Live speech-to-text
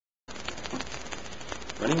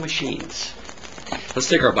Running machines. Let's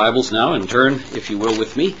take our Bibles now and turn, if you will,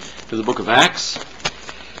 with me to the book of Acts.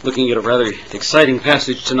 Looking at a rather exciting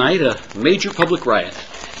passage tonight, a major public riot.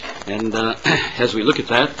 And as we look at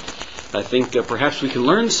that, I think perhaps we can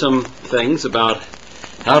learn some things about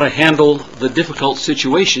how to handle the difficult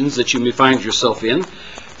situations that you may find yourself in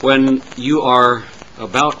when you are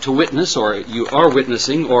about to witness, or you are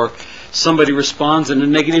witnessing, or somebody responds in a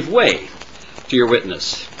negative way to your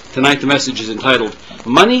witness. Tonight the message is entitled,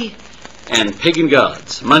 Money and Pagan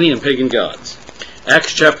Gods. Money and Pagan Gods.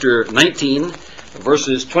 Acts chapter 19,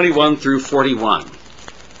 verses 21 through 41.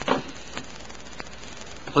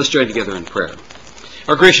 Let's join together in prayer.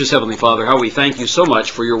 Our gracious Heavenly Father, how we thank you so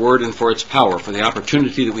much for your word and for its power, for the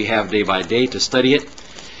opportunity that we have day by day to study it.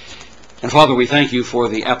 And Father, we thank you for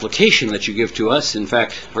the application that you give to us, in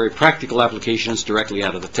fact, very practical applications directly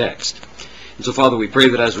out of the text. And so, Father, we pray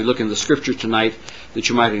that as we look in the Scripture tonight, that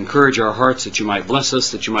you might encourage our hearts, that you might bless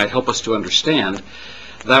us, that you might help us to understand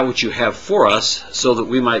that which you have for us, so that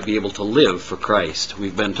we might be able to live for Christ.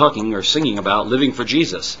 We've been talking or singing about living for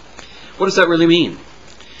Jesus. What does that really mean?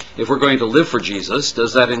 If we're going to live for Jesus,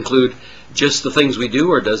 does that include just the things we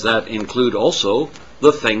do, or does that include also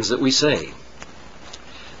the things that we say?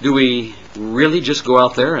 Do we really just go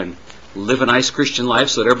out there and live a nice Christian life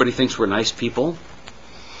so that everybody thinks we're nice people?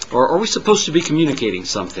 Or are we supposed to be communicating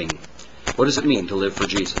something? What does it mean to live for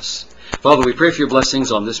Jesus? Father, we pray for your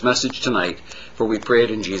blessings on this message tonight, for we pray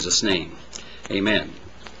it in Jesus' name. Amen.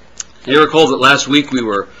 You recall that last week we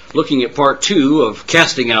were looking at part 2 of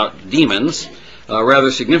casting out demons.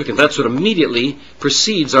 Rather significant. That's what immediately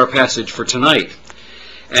precedes our passage for tonight.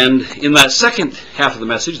 And in that second half of the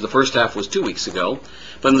message, the first half was 2 weeks ago,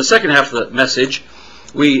 but in the second half of the message,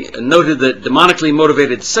 we noted that demonically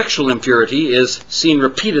motivated sexual impurity is seen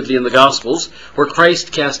repeatedly in the Gospels, where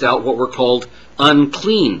Christ cast out what were called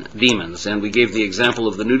unclean demons. And we gave the example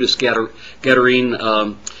of the nudist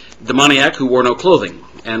Gadarene demoniac who wore no clothing.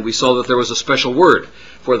 And we saw that there was a special word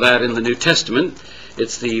for that in the New Testament.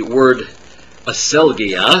 It's the word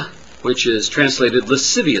aselgia, which is translated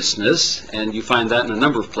lasciviousness, and you find that in a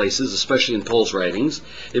number of places, especially in Paul's writings.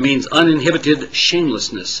 It means uninhibited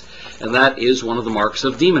shamelessness, and that is one of the marks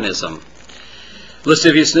of demonism.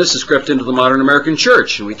 Lasciviousness has crept into the modern American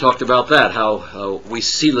church, and we talked about that, how we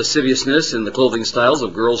see lasciviousness in the clothing styles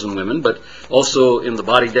of girls and women, but also in the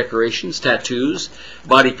body decorations, tattoos,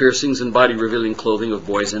 body piercings, and body-revealing clothing of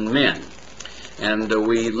boys and men. And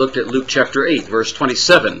we looked at Luke chapter 8, verse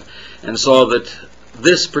 27, and saw that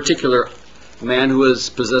this particular man who was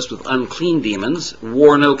possessed with unclean demons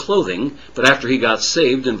wore no clothing, but after he got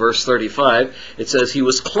saved, in verse 35, it says he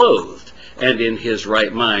was clothed and in his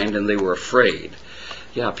right mind, and they were afraid.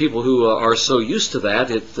 Yeah, people who are so used to that,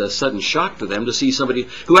 it's a sudden shock to them to see somebody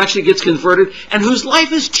who actually gets converted and whose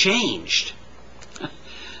life is changed.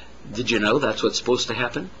 Did you know that's what's supposed to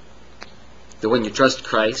happen? That when you trust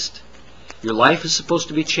Christ, your life is supposed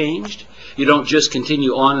to be changed? You don't just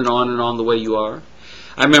continue on and on and on the way you are?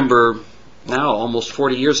 I remember now, almost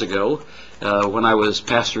 40 years ago, when I was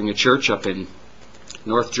pastoring a church up in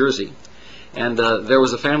North Jersey, and there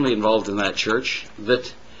was a family involved in that church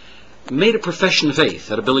that made a profession of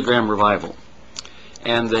faith at a Billy Graham revival.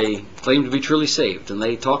 And they claimed to be truly saved, and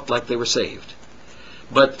they talked like they were saved.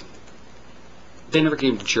 But they never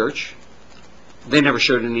came to church. They never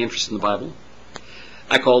showed any interest in the Bible.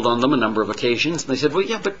 I called on them a number of occasions, and they said, well,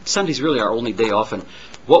 yeah, but Sunday's really our only day off, and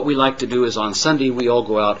what we like to do is on Sunday we all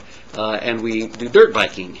go out and we do dirt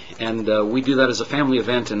biking, and we do that as a family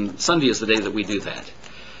event, and Sunday is the day that we do that.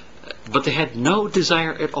 But they had no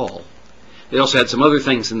desire at all. They also had some other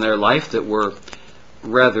things in their life that were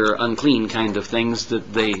rather unclean kind of things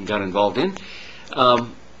that they got involved in.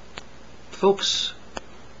 Folks,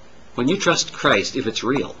 when you trust Christ, if it's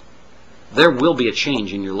real, there will be a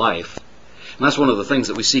change in your life. And that's one of the things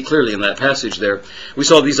that we see clearly in that passage there. We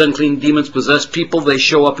saw these unclean demons possess people. They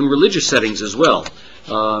show up in religious settings as well.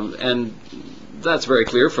 And that's very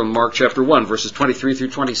clear from Mark chapter 1, verses 23 through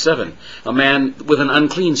 27. A man with an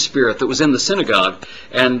unclean spirit that was in the synagogue.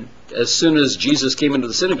 And as soon as Jesus came into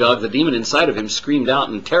the synagogue, the demon inside of him screamed out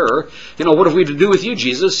in terror, you know, what have we to do with you,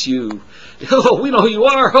 Jesus? We know who you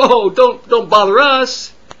are. Oh, don't bother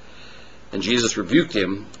us. And Jesus rebuked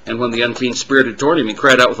him, and when the unclean spirit had torn him, he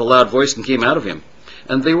cried out with a loud voice and came out of him.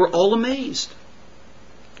 And they were all amazed.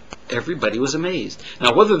 Everybody was amazed.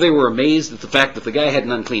 Now, whether they were amazed at the fact that the guy had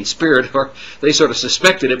an unclean spirit, or they sort of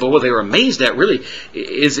suspected it, but what they were amazed at really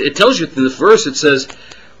is, it tells you in the verse, it says,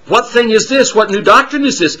 what thing is this? What new doctrine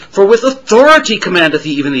is this? For with authority commandeth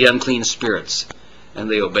he even the unclean spirits, and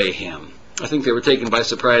they obey him. I think they were taken by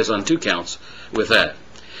surprise on 2 counts with that.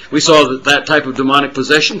 We saw that that type of demonic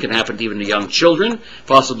possession can happen even to young children,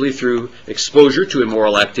 possibly through exposure to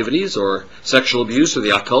immoral activities or sexual abuse or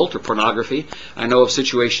the occult or pornography. I know of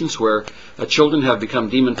situations where children have become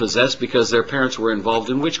demon-possessed because their parents were involved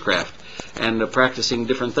in witchcraft and practicing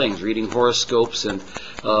different things, reading horoscopes and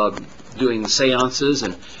doing seances.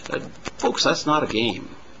 And folks, that's not a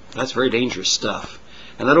game. That's very dangerous stuff.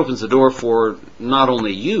 And that opens the door for not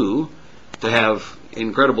only you to have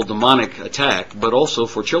incredible demonic attack, but also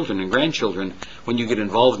for children and grandchildren when you get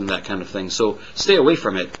involved in that kind of thing. So stay away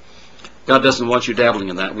from it. God doesn't want you dabbling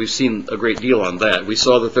in that. We've seen a great deal on that. We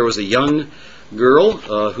saw that there was a young girl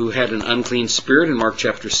who had an unclean spirit in Mark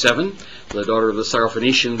chapter 7, the daughter of the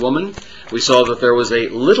Syrophoenician woman. We saw that there was a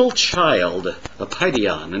little child, a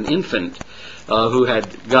paideon, an infant, who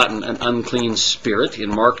had gotten an unclean spirit in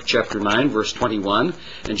Mark chapter 9, verse 21.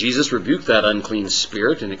 And Jesus rebuked that unclean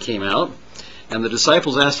spirit, and it came out. And the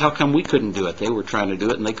disciples asked, how come we couldn't do it? They were trying to do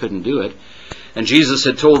it, and they couldn't do it. And Jesus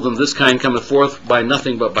had told them, this kind cometh forth by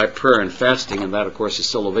nothing but by prayer and fasting. And that, of course, is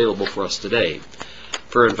still available for us today.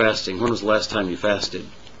 Prayer and fasting. When was the last time you fasted?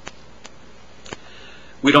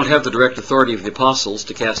 We don't have the direct authority of the apostles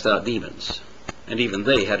to cast out demons. And even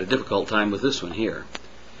they had a difficult time with this one here.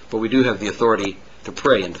 But we do have the authority to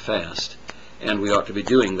pray and to fast. And we ought to be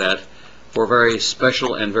doing that for very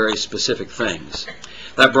special and very specific things.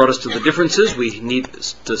 That brought us to the differences. We need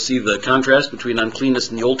to see the contrast between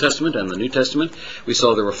uncleanness in the Old Testament and the New Testament. We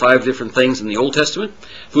saw there were 5 different things in the Old Testament.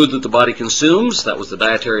 Food that the body consumes, that was the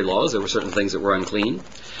dietary laws. There were certain things that were unclean.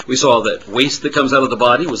 We saw that waste that comes out of the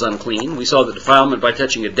body was unclean. We saw that defilement by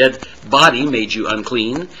touching a dead body made you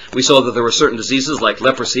unclean. We saw that there were certain diseases like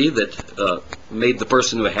leprosy that made the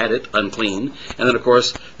person who had it unclean. And then, of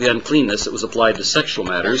course, the uncleanness that was applied to sexual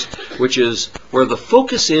matters, which is where the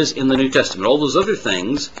focus is in the New Testament. All those other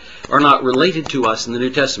things are not related to us in the New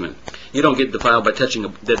Testament. You don't get defiled by touching a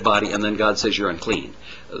dead body and then God says you're unclean.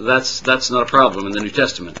 That's not a problem in the New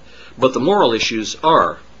Testament. But the moral issues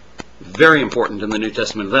are very important in the New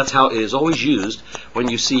Testament. That's how it is always used when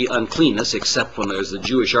you see uncleanness, except when there's a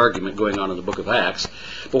Jewish argument going on in the book of Acts.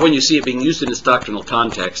 But when you see it being used in its doctrinal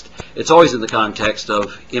context, it's always in the context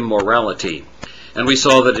of immorality. And we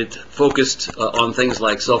saw that it focused on things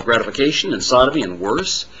like self-gratification and sodomy and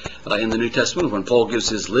worse in the New Testament when Paul gives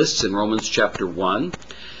his lists in Romans chapter 1.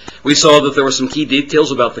 We saw that there were some key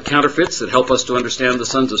details about the counterfeits that help us to understand the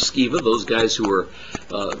sons of Sceva, those guys who were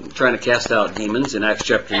trying to cast out demons in Acts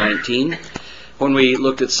chapter 19. When we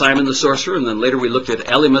looked at Simon the sorcerer, and then later we looked at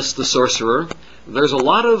Elymas the sorcerer, there's a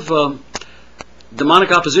lot of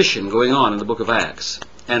demonic opposition going on in the book of Acts,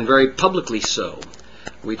 and very publicly so.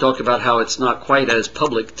 We talked about how it's not quite as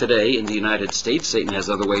public today in the United States. Satan has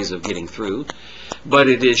other ways of getting through. But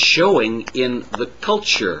it is showing in the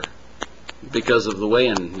culture because of the way,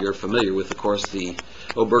 and you're familiar with, of course, the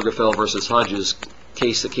Obergefell versus Hodges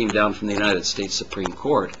case that came down from the United States Supreme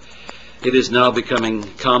Court. It is now becoming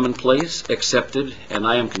commonplace, accepted, and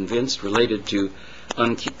I am convinced related to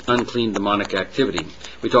unclean demonic activity.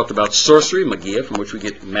 We talked about sorcery, magia, from which we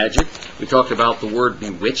get magic. We talked about the word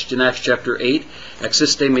bewitched in Acts chapter 8,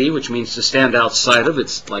 existemi, which means to stand outside of.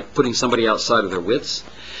 It's like putting somebody outside of their wits.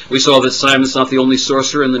 We saw that Simon's not the only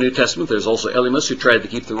sorcerer in the New Testament. There's also Elymas, who tried to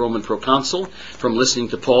keep the Roman proconsul from listening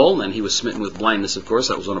to Paul, and he was smitten with blindness, of course.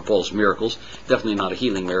 That was one of Paul's miracles. Definitely not a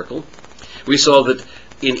healing miracle. We saw that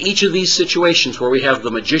in each of these situations where we have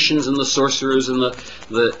the magicians and the sorcerers and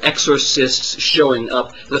the exorcists showing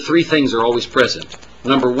up, the 3 things are always present.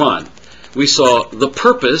 Number 1, we saw the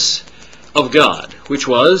purpose of God, which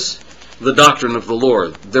was the doctrine of the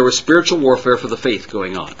Lord. There was spiritual warfare for the faith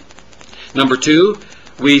going on. Number 2,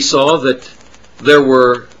 we saw that there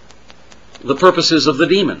were the purposes of the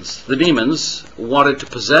demons. The demons wanted to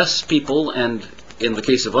possess people and, in the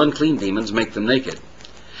case of unclean demons, make them naked.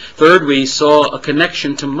 Third, we saw a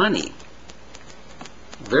connection to money.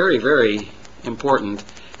 Very, very important.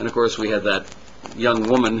 And of course, we had that young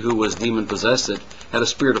woman who was demon-possessed that had a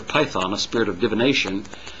spirit of Python, a spirit of divination,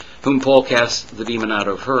 whom Paul cast the demon out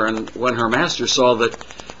of her. And when her master saw that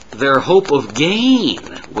their hope of gain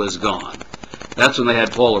was gone, that's when they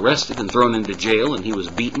had Paul arrested and thrown into jail, and he was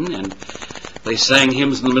beaten, and they sang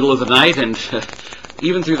hymns in the middle of the night. And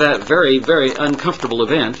even through that very, very uncomfortable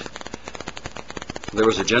event, there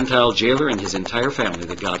was a Gentile jailer and his entire family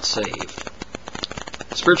that God saved.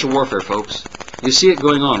 Spiritual warfare, folks. You see it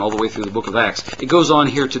going on all the way through the book of Acts. It goes on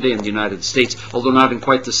here today in the United States, although not in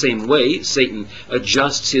quite the same way. Satan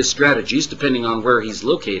adjusts his strategies depending on where he's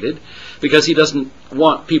located, because he doesn't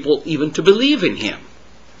want people even to believe in him.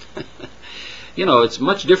 You know, it's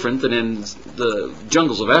much different than in the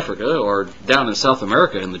jungles of Africa or down in South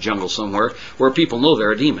America in the jungle somewhere, where people know there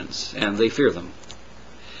are demons and they fear them.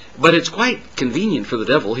 But it's quite convenient for the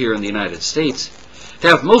devil here in the United States to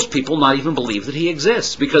have most people not even believe that he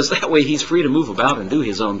exists, because that way he's free to move about and do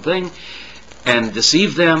his own thing and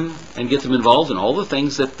deceive them and get them involved in all the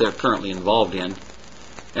things that they're currently involved in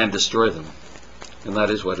and destroy them. And that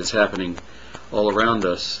is what is happening all around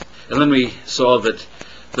us. And then we saw that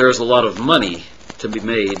there's a lot of money to be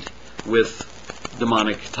made with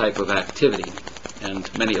demonic type of activity,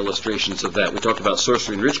 and many illustrations of that. We talked about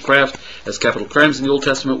sorcery and witchcraft as capital crimes in the Old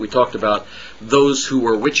Testament. We talked about those who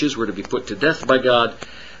were witches were to be put to death by God.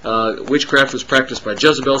 Witchcraft was practiced by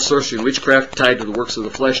Jezebel. Sorcery and witchcraft tied to the works of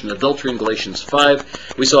the flesh and adultery in Galatians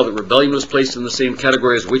 5. We saw that rebellion was placed in the same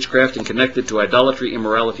category as witchcraft and connected to idolatry,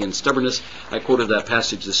 immorality, and stubbornness. I quoted that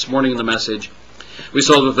passage this morning in the message. We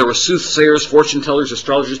saw that there were soothsayers, fortune tellers,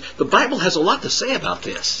 astrologers. The Bible has a lot to say about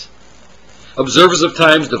this. Observers of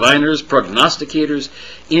times, diviners, prognosticators,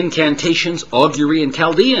 incantations, augury, and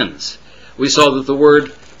Chaldeans. We saw that the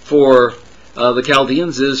word for the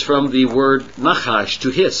Chaldeans is from the word nachash,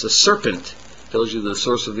 to hiss, a serpent. Tells you the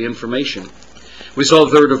source of the information. We saw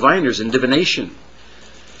that there were diviners in divination.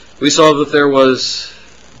 We saw that there was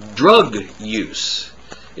drug use.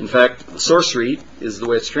 In fact, sorcery is the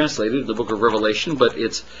way it's translated in the book of Revelation, but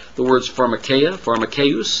it's the words pharmakeia,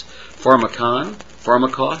 pharmakeus, pharmakon,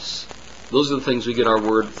 pharmakos. Those are the things we get our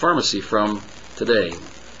word pharmacy from today.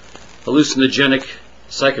 Hallucinogenic,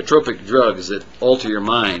 psychotropic drugs that alter your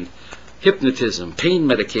mind, hypnotism, pain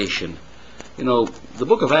medication. You know, the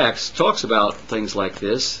book of Acts talks about things like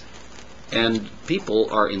this, and people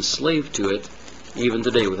are enslaved to it even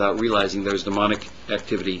today without realizing there's demonic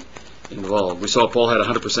activity involved. We saw Paul had a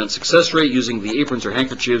 100% success rate using the aprons or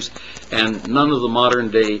handkerchiefs, and none of the modern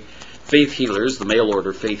day faith healers, the mail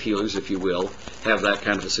order faith healers, if you will, have that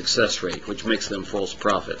kind of a success rate, which makes them false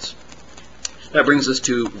prophets. That brings us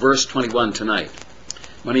to verse 21 tonight.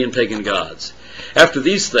 Money and pagan gods. After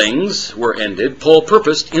these things were ended, Paul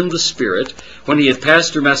purposed in the Spirit, when he had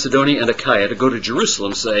passed through Macedonia and Achaia, to go to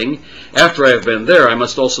Jerusalem, saying, After I have been there, I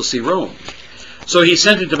must also see Rome. So he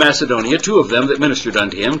sent into Macedonia 2 of them that ministered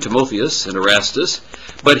unto him, Timotheus and Erastus,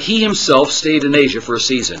 but he himself stayed in Asia for a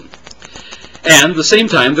season. And the same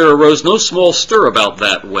time there arose no small stir about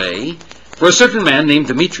that way, for a certain man named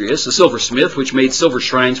Demetrius, a silversmith, which made silver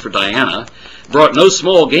shrines for Diana, brought no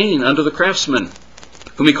small gain unto the craftsmen,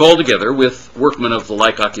 whom he called together with workmen of the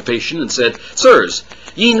like occupation, and said, Sirs,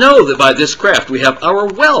 ye know that by this craft we have our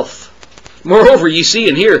wealth. Moreover, ye see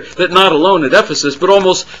and hear that not alone at Ephesus, but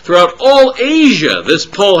almost throughout all Asia, this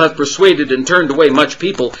Paul hath persuaded and turned away much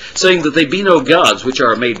people, saying that they be no gods which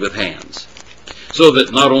are made with hands. So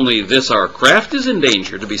that not only this our craft is in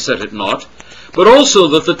danger to be set at naught, but also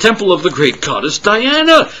that the temple of the great goddess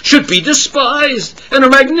Diana should be despised, and her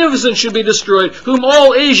magnificence should be destroyed, whom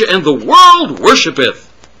all Asia and the world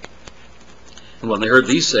worshipeth. And when they heard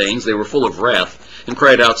these sayings, they were full of wrath, and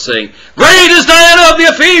cried out, saying, Great is Diana of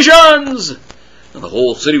the Ephesians! And the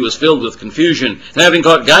whole city was filled with confusion. And having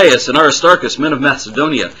caught Gaius and Aristarchus, men of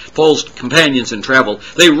Macedonia, Paul's companions in travel,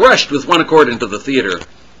 they rushed with one accord into the theater.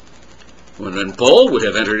 When then Paul would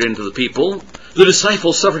have entered into the people, the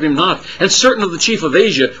disciples suffered him not, and certain of the chief of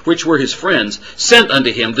Asia, which were his friends, sent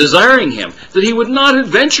unto him, desiring him that he would not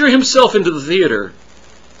adventure himself into the theater.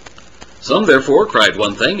 Some therefore cried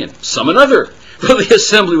one thing, and some another, for the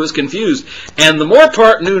assembly was confused, and the more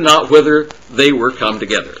part knew not whither they were come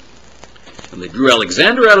together. And they drew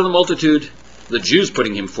Alexander out of the multitude, the Jews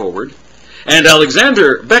putting him forward. And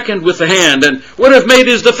Alexander beckoned with the hand, and would have made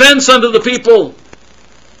his defense unto the people.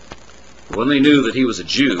 When they knew that he was a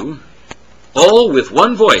Jew, all with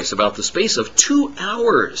one voice, about the space of 2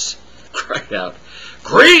 hours, cried out,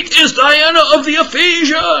 Great is Diana of the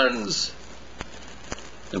Ephesians!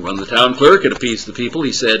 And when the town clerk had appeased the people,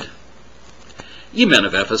 he said, Ye men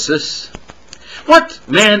of Ephesus, what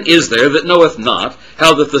man is there that knoweth not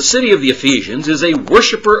how that the city of the Ephesians is a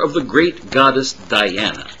worshipper of the great goddess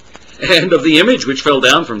Diana, and of the image which fell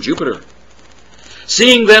down from Jupiter?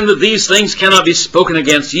 Seeing then that these things cannot be spoken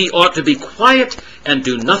against, ye ought to be quiet, and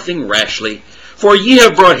do nothing rashly. For ye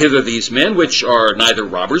have brought hither these men, which are neither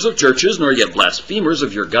robbers of churches, nor yet blasphemers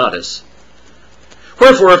of your goddess.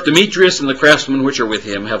 Wherefore, if Demetrius and the craftsmen which are with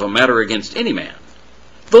him have a matter against any man,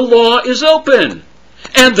 the law is open,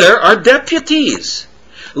 and there are deputies.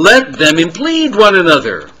 Let them implead one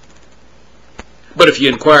another. But if ye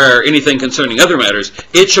inquire anything concerning other matters,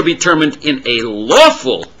 it shall be determined in a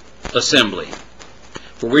lawful assembly.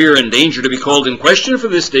 For we are in danger to be called in question for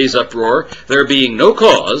this day's uproar, there being no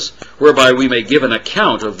cause whereby we may give an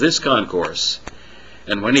account of this concourse.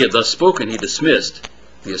 And when he had thus spoken, he dismissed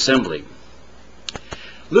the assembly.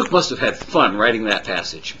 Luke must have had fun writing that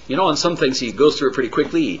passage. You know, on some things he goes through it pretty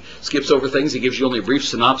quickly. He skips over things. He gives you only a brief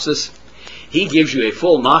synopsis. He gives you a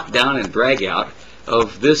full knockdown and drag out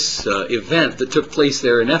of this event that took place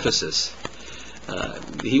there in Ephesus.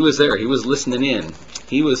 He was there. He was listening in.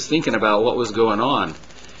 He was thinking about what was going on.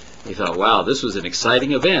 He thought, wow, this was an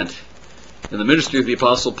exciting event in the ministry of the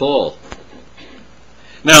Apostle Paul.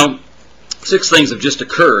 Now, 6 things have just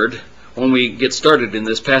occurred when we get started in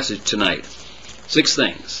this passage tonight. 6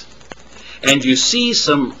 things. And you see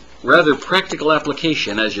some rather practical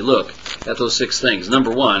application as you look at those 6 things.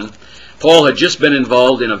 Number 1, Paul had just been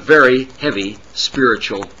involved in a very heavy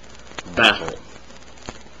spiritual battle.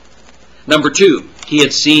 Number 2, he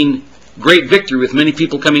had seen great victory with many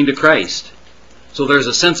people coming to Christ. So there's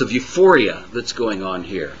a sense of euphoria that's going on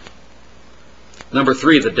here. Number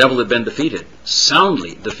 3, the devil had been defeated,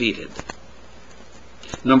 soundly defeated.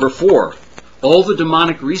 Number 4, all the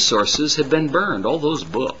demonic resources had been burned. All those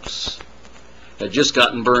books had just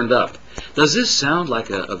gotten burned up. Does this sound like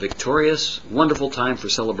a victorious, wonderful time for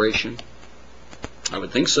celebration? I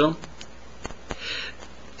would think so.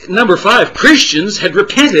 Number 5, Christians had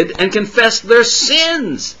repented and confessed their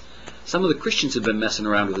sins. Some of the Christians have been messing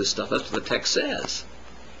around with this stuff. That's what the text says.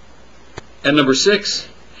 And number 6,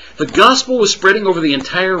 the gospel was spreading over the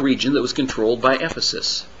entire region that was controlled by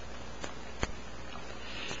Ephesus.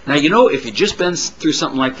 Now, you know, if you'd just been through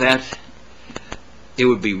something like that, it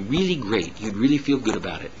would be really great. You'd really feel good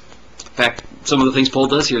about it. In fact, some of the things Paul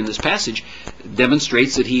does here in this passage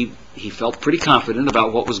demonstrates that he felt pretty confident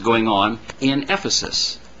about what was going on in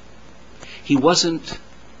Ephesus. He wasn't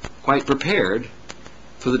quite prepared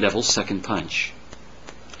for the devil's second punch.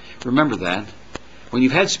 Remember that. When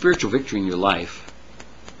you've had spiritual victory in your life,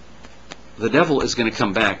 the devil is going to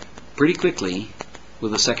come back pretty quickly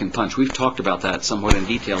with a second punch. We've talked about that somewhat in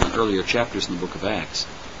detail in earlier chapters in the book of Acts.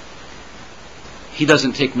 He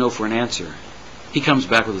doesn't take no for an answer. He comes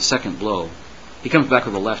back with a second blow. He comes back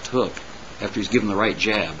with a left hook after he's given the right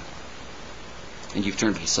jab. And you've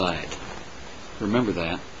turned aside. Remember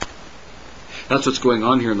that. That's what's going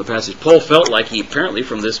on here in the passage. Paul felt like he, apparently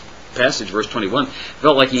from this passage, verse 21,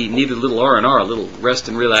 felt like he needed a little R&R, a little rest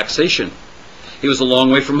and relaxation. He was a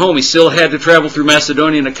long way from home. He still had to travel through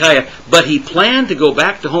Macedonia and Achaia, but he planned to go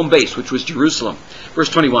back to home base, which was Jerusalem. Verse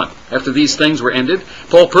 21, after these things were ended,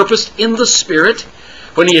 Paul purposed in the Spirit,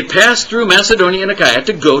 when he had passed through Macedonia and Achaia,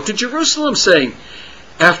 to go to Jerusalem, saying,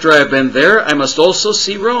 after I have been there, I must also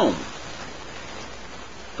see Rome.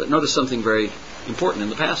 But notice something very important in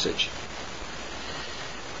the passage.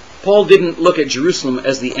 Paul didn't look at Jerusalem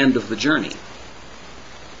as the end of the journey.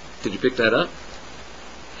 Did you pick that up?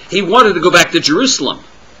 He wanted to go back to Jerusalem.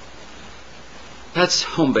 That's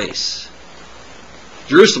home base.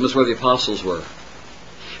 Jerusalem is where the apostles were.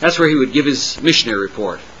 That's where he would give his missionary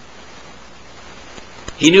report.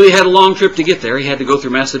 He knew he had a long trip to get there. He had to go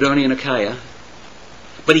through Macedonia and Achaia.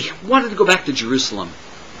 But he wanted to go back to Jerusalem.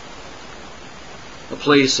 A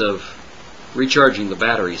place of recharging the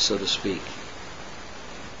batteries, so to speak.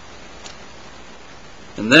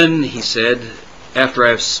 And then he said, after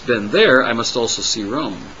I've been there, I must also see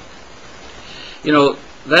Rome. You know,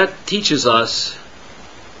 that teaches us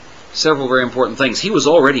several very important things. He was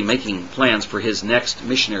already making plans for his next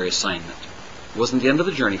missionary assignment. It wasn't the end of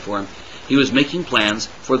the journey for him. He was making plans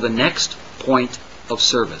for the next point of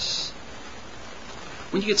service.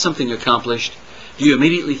 When you get something accomplished, do you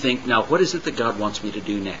immediately think, now what is it that God wants me to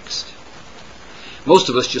do next? Most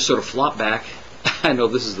of us just sort of flop back. I know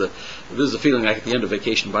this is the feeling like at the end of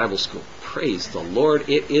Vacation Bible School. Praise the Lord,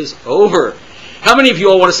 it is over. How many of you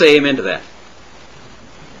all want to say amen to that?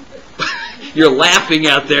 You're laughing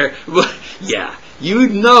out there. Yeah, you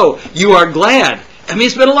know, you are glad. I mean,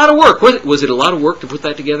 it's been a lot of work. Was it a lot of work to put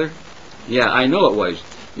that together? Yeah, I know it was.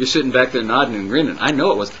 You're sitting back there nodding and grinning. I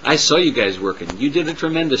know it was. I saw you guys working. You did a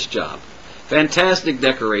tremendous job. Fantastic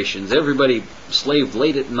decorations. Everybody slaved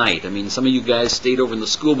late at night. I mean, some of you guys stayed over in the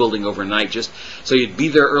school building overnight just so you'd be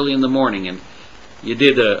there early in the morning, and you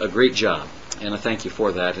did a great job. And I thank you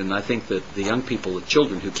for that. And I think that the young people, the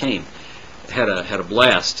children who came, had a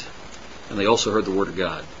blast, and they also heard the Word of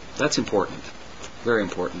God. That's important. Very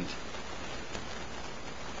important.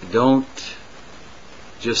 Don't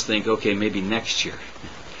just think, okay, maybe next year.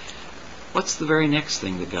 What's the very next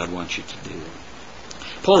thing that God wants you to do?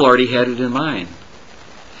 Paul already had it in mind.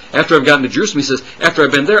 After I've gotten to Jerusalem, he says, after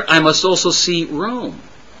I've been there, I must also see Rome.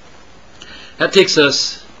 That takes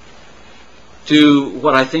us to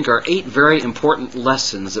what I think are 8 very important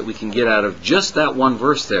lessons that we can get out of just that one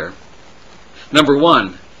verse there. Number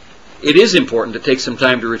 1, it is important to take some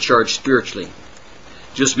time to recharge spiritually.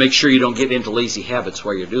 Just make sure you don't get into lazy habits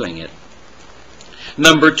while you're doing it.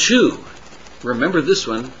 Number 2, remember this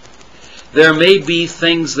one, there may be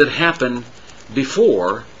things that happen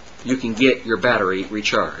before you can get your battery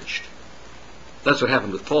recharged. That's what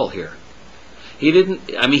happened with Paul here.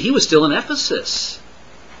 He was still in Ephesus.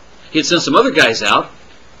 He had sent some other guys out.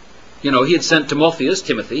 He had sent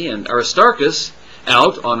Timothy, and Aristarchus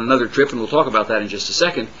out on another trip, and we'll talk about that in just a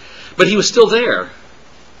second. But he was still there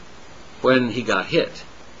when he got hit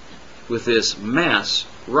with this mass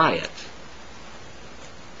riot.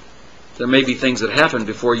 There may be things that happen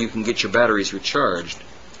before you can get your batteries recharged.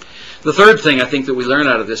 The third thing I think that we learn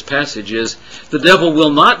out of this passage is the devil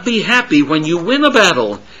will not be happy when you win a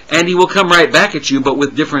battle, and he will come right back at you, but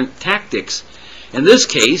with different tactics. In this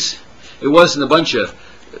case, it wasn't a bunch of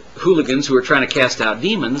hooligans who were trying to cast out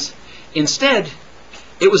demons. Instead,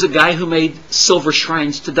 it was a guy who made silver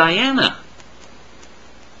shrines to Diana.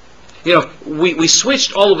 We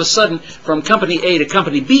switched all of a sudden from Company A to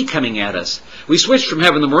Company B coming at us. We switched from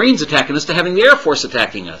having the Marines attacking us to having the Air Force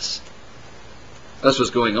attacking us. That's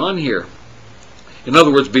what's going on here. In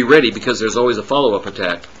other words, be ready, because there's always a follow-up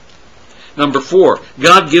attack. Number 4,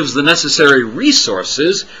 God gives the necessary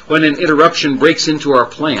resources when an interruption breaks into our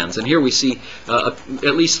plans. And here we see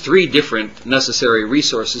at least 3 different necessary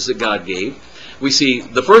resources that God gave. We see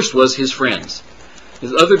the first was his friends.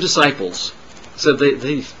 His other disciples said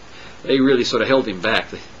they really sort of held him back.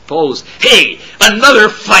 Paul was, hey, another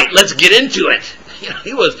fight, let's get into it.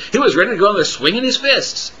 He was ready to go in there swinging his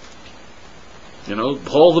fists.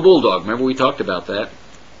 Paul the Bulldog, remember we talked about that?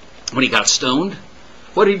 When he got stoned,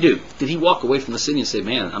 what did he do? Did he walk away from the city and say,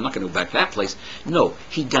 man, I'm not going to go back to that place? No,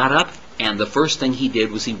 he got up, and the first thing he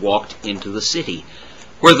did was he walked into the city,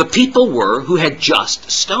 where the people were who had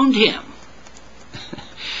just stoned him.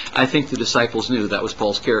 I think the disciples knew that was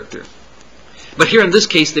Paul's character. But here in this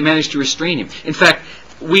case, they managed to restrain him. In fact,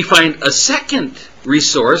 we find a second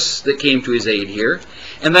resource that came to his aid here,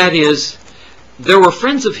 and that is, there were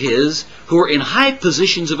friends of his who were in high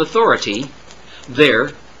positions of authority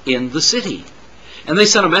there in the city. And they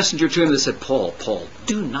sent a messenger to him that said, Paul,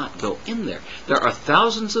 do not go in there. There are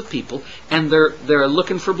thousands of people, and they're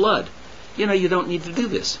looking for blood. You don't need to do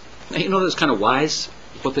this. Now, that's kind of wise,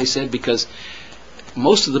 what they said, because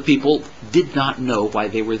most of the people did not know why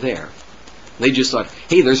they were there. They just thought,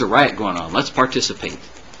 hey, there's a riot going on. Let's participate.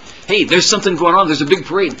 Hey, there's something going on. There's a big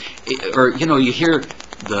parade. Or, you hear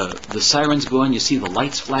the sirens going. You see the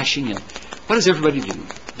lights flashing. And what does everybody do?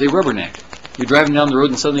 They rubberneck. You're driving down the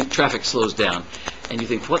road and suddenly traffic slows down. And you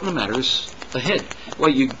think, what in the matter is ahead? Well,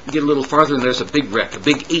 you get a little farther and there's a big wreck. A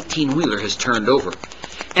big 18-wheeler has turned over.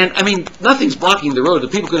 And, nothing's blocking the road. The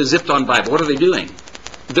people could have zipped on by. But what are they doing?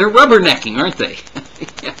 They're rubbernecking, aren't they?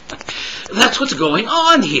 Yeah. That's what's going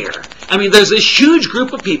on here. There's this huge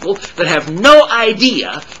group of people that have no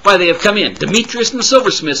idea why they have come in. Demetrius and the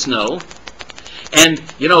silversmiths know. And,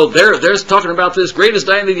 they're talking about this greatest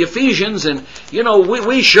Diana of the Ephesians, and,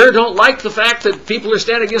 we sure don't like the fact that people are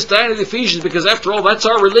standing against Diana of the Ephesians, because after all, that's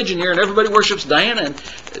our religion here, and everybody worships Diana. And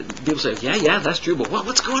people say, yeah, that's true, but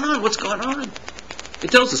what's going on? What's going on?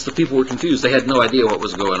 It tells us the people were confused. They had no idea what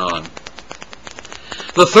was going on.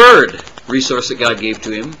 The third resource that God gave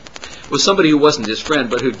to him was somebody who wasn't his friend,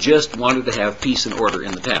 but who just wanted to have peace and order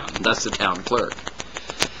in the town. And that's the town clerk.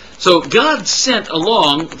 So God sent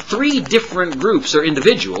along 3 different groups or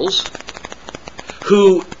individuals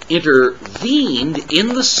who intervened in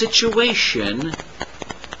the situation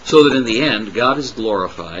so that in the end God is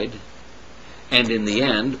glorified, and in the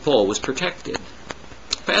end Paul was protected.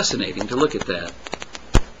 Fascinating to look at that.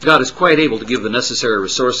 God is quite able to give the necessary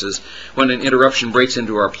resources when an interruption breaks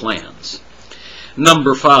into our plans.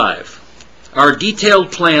 Number 5. Our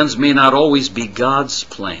detailed plans may not always be God's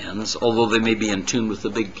plans, although they may be in tune with the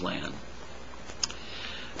big plan.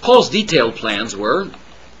 Paul's detailed plans were,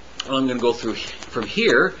 I'm going to go from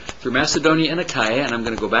here, through Macedonia and Achaia, and I'm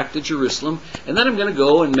going to go back to Jerusalem, and then I'm going to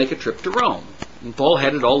go and make a trip to Rome. And Paul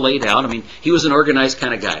had it all laid out. He was an organized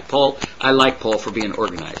kind of guy. I like Paul for being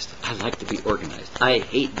organized. I like to be organized. I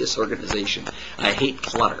hate disorganization. I hate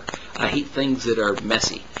clutter. I hate things that are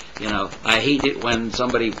messy. I hate it when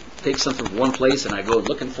somebody takes something from one place and I go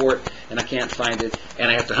looking for it and I can't find it,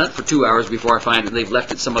 and I have to hunt for 2 hours before I find it, and they've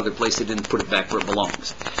left it some other place. They didn't put it back where it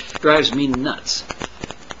belongs. It drives me nuts.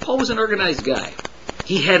 Paul was an organized guy.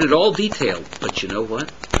 He had it all detailed. But you know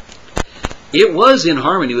what? It was in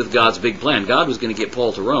harmony with God's big plan. God was going to get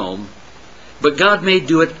Paul to Rome, but God may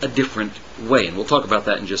do it a different way, and we'll talk about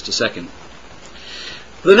that in just a second.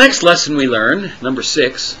 The next lesson we learn, number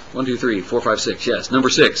 6, 1, 2, 3, 4, 5, 6, yes, number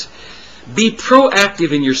 6, be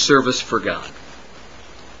proactive in your service for God.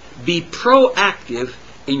 Be proactive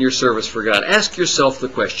in your service for God. Ask yourself the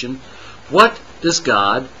question, what does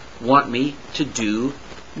God want me to do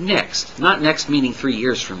next? Not next meaning 3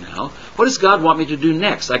 years from now. What does God want me to do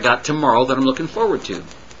next? I got tomorrow that I'm looking forward to.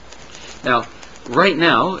 Now, right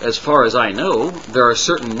now, as far as I know, there are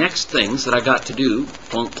certain next things that I got to do,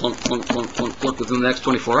 plunk, plunk, plunk, plunk, plunk, plunk, within the next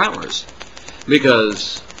 24 hours.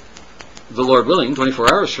 Because, the Lord willing,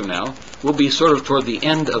 24 hours from now, we'll be sort of toward the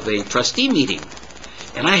end of a trustee meeting.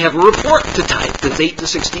 And I have a report to type that's 8 to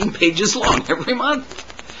 16 pages long every month.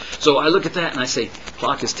 So I look at that and I say,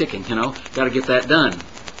 clock is ticking, got to get that done.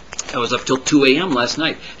 I was up till 2 a.m. last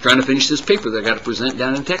night trying to finish this paper that I got to present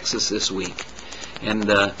down in Texas this week. And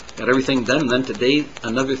got everything done. And then today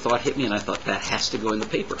another thought hit me and I thought, that has to go in the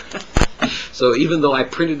paper. So even though I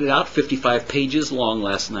printed it out 55 pages long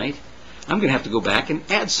last night, I'm going to have to go back and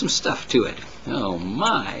add some stuff to it. Oh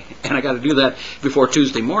my. And I got to do that before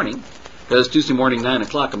Tuesday morning. Because Tuesday morning, 9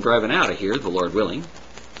 o'clock, I'm driving out of here, the Lord willing,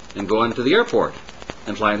 and going to the airport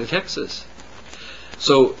and flying to Texas.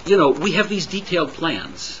 So, we have these detailed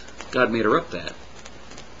plans. God may interrupt that.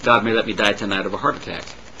 God may let me die tonight of a heart attack.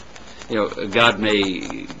 God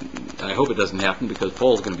may, I hope it doesn't happen because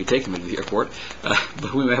Paul's going to be taking me to the airport,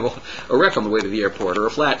 but we may have a wreck on the way to the airport, or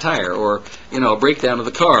a flat tire, or, a breakdown of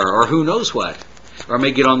the car, or who knows what. Or I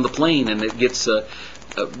may get on the plane and it gets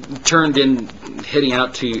turned in heading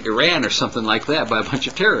out to Iran or something like that by a bunch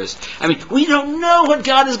of terrorists. I mean, we don't know what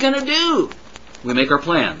God is going to do. We make our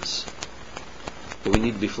plans. But we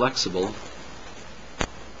need to be flexible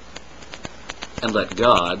and let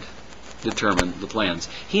God determine the plans.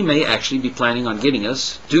 He may actually be planning on getting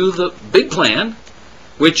us to the big plan,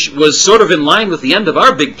 which was sort of in line with the end of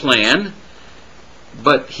our big plan,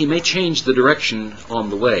 but He may change the direction on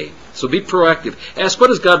the way. So be proactive. Ask, what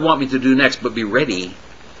does God want me to do next? But be ready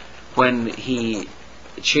when He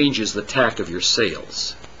changes the tack of your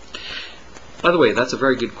sails. By the way, that's a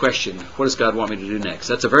very good question. What does God want me to do next?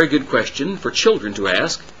 That's a very good question for children to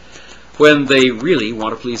ask when they really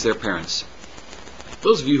want to please their parents.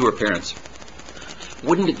 Those of you who are parents,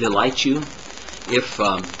 wouldn't it delight you if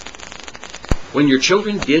when your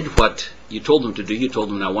children did what you told them to do, you told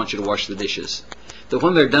them, now I want you to wash the dishes, that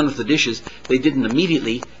when they're done with the dishes, they didn't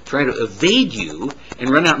immediately try to evade you and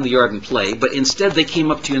run out in the yard and play, but instead they came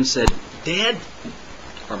up to you and said, Dad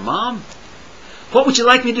or Mom, what would you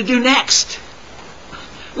like me to do next?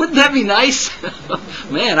 Wouldn't that be nice?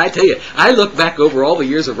 Man, I tell you, I look back over all the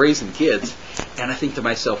years of raising kids, and I think to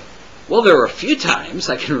myself, well, there are a few times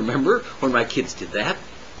I can remember when my kids did that,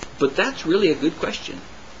 but that's really a good question.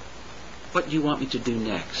 What do you want me to do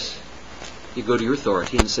next? You go to your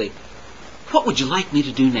authority and say, what would you like me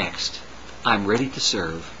to do next? I'm ready to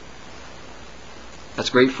serve. That's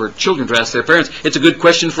great for children to ask their parents. It's a good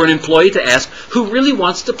question for an employee to ask who really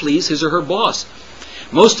wants to please his or her boss.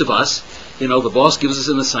 Most of us, the boss gives us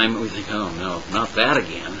an assignment. We think, oh no, not that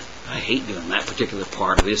again. I hate doing that particular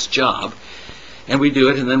part of this job. And we do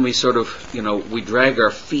it, and then we sort of, we drag our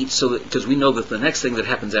feet so that, because we know that the next thing that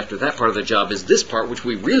happens after that part of the job is this part, which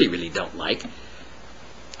we really, really don't like.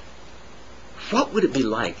 What would it be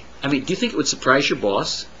like? I mean, do you think it would surprise your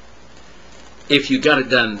boss if you got it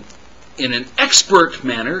done in an expert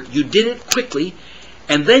manner, you did it quickly,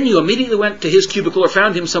 and then you immediately went to his cubicle or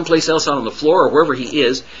found him someplace else out on the floor or wherever he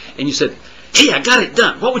is, and you said, hey, I got it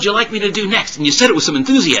done. What would you like me to do next? And you said it with some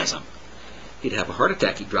enthusiasm. He'd have a heart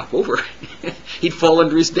attack. He'd drop over. He'd fall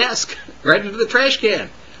under his desk, right into the trash can.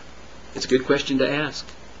 It's a good question to ask.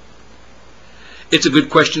 It's a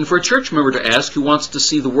good question for a church member to ask who wants to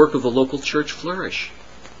see the work of the local church flourish.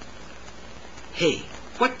 Hey,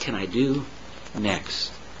 what can I do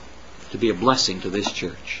next to be a blessing to this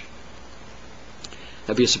church?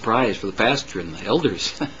 That'd be a surprise for the pastor and the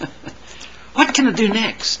elders. What can I do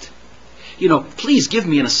next? Please give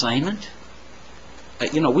me an assignment.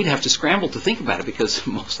 We'd have to scramble to think about it because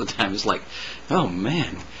most of the time it's like, oh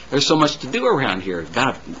man, there's so much to do around here.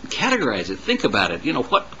 Got to categorize it, think about it.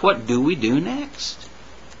 What do we do next?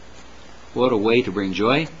 What a way to bring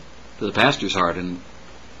joy to the pastor's heart and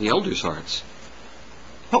the elders' hearts.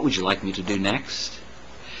 What would you like me to do next?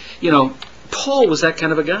 Paul was that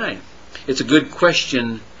kind of a guy. It's a good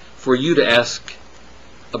question for you to ask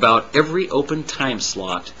about every open time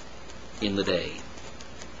slot in the day.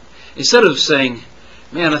 Instead of saying,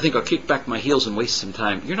 man, I think I'll kick back my heels and waste some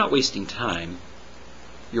time. You're not wasting time.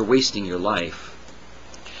 You're wasting your life.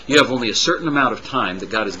 You have only a certain amount of time that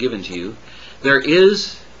God has given to you. There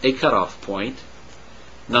is a cutoff point.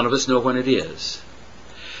 None of us know when it is.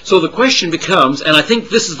 So the question becomes, and I think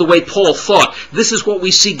this is the way Paul thought, this is what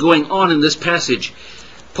we see going on in this passage.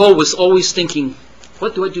 Paul was always thinking,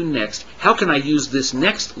 what do I do next? How can I use this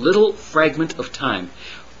next little fragment of time?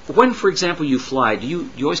 When, for example, you fly, do you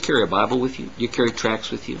always carry a Bible with you? Do you carry tracts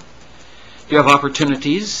with you? You have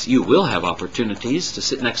opportunities, you will have opportunities to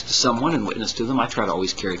sit next to someone and witness to them. I try to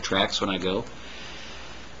always carry tracts when I go.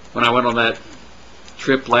 When I went on that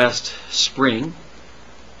trip last spring,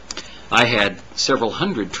 I had several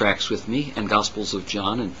hundred tracts with me and Gospels of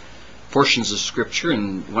John and portions of Scripture,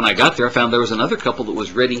 and when I got there I found there was another couple that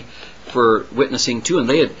was ready for witnessing too, and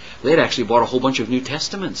they had actually bought a whole bunch of New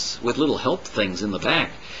Testaments with little help things in the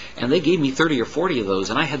back, and they gave me 30 or 40 of those,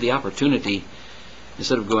 and I had the opportunity,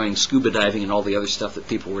 instead of going scuba diving and all the other stuff that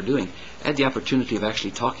people were doing, I had the opportunity of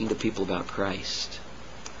actually talking to people about Christ.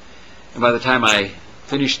 And by the time I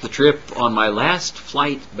finished the trip, on my last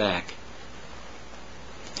flight back,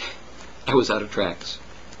 I was out of tracts.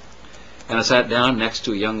 And I sat down next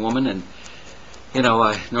to a young woman, and, you know,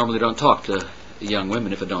 I normally don't talk to young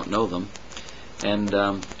women if I don't know them. And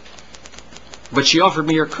but she offered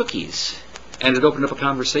me her cookies, and it opened up a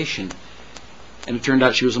conversation. And it turned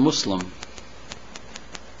out she was a Muslim.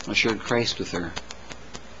 I shared Christ with her.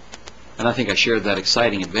 And I think I shared that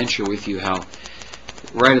exciting adventure with you, how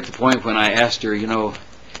right at the point when I asked her, you know,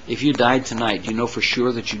 if you died tonight, do you know for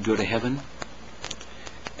sure that you'd go to heaven?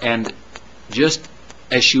 And just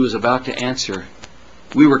as she was about to answer,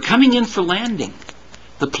 we were coming in for landing.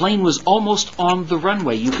 The plane was almost on the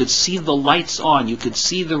runway. You could see the lights on. You could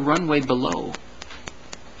see the runway below.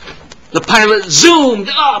 The pilot zoomed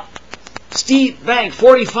up. Steep bank,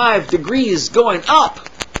 45 degrees going up.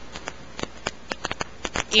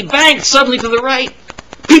 He banked suddenly to the right.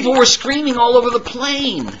 People were screaming all over the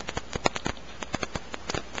plane.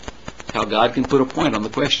 How God can put a point on the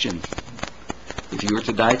question. If you were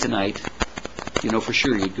to die tonight, you know for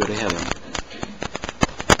sure you'd go to heaven.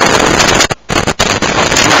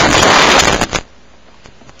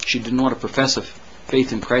 She didn't want to profess a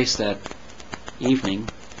faith in Christ that evening,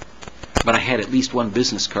 but I had at least one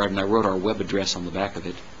business card, and I wrote our web address on the back of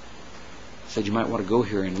it. I said, you might want to go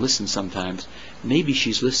here and listen sometimes. Maybe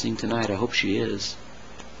she's listening tonight. I hope she is.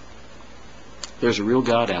 There's a real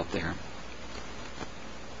God out there.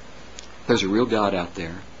 There's a real God out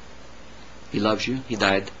there. He loves you. He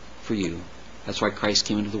died for you. That's why Christ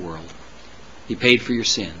came into the world. He paid for your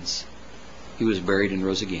sins. He was buried and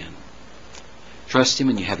rose again. Trust Him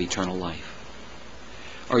and you have eternal life.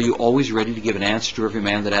 Are you always ready to give an answer to every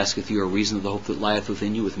man that asketh you a reason of the hope that lieth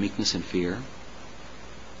within you with meekness and fear?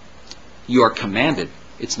 You are commanded.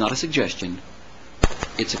 It's not a suggestion.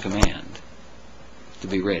 It's a command to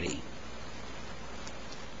be ready.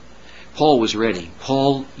 Paul was ready.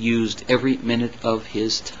 Paul used every minute of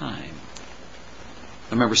his time.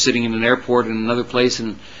 I remember sitting in an airport in another place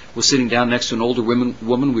and was sitting down next to an older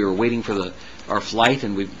woman. We were waiting for our flight,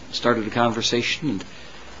 and we started a conversation, and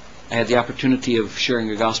I had the opportunity of sharing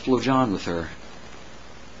the Gospel of John with her,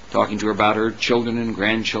 talking to her about her children and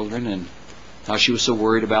grandchildren and how she was so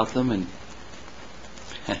worried about them, and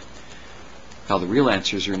how the real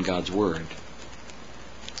answers are in God's Word.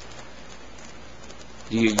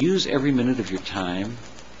 Do you use every minute of your time?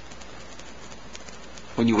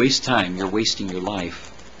 When you waste time, you're wasting your life.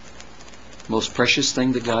 The most precious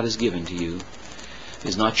thing that God has given to you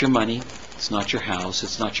is not your money, it's not your house,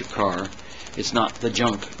 it's not your car, it's not the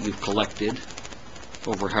junk you've collected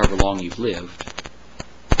over however long you've lived.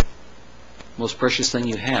 The most precious thing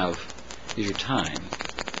you have is your time.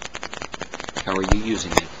 How are you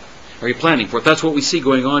using it? Are you planning for it? That's what we see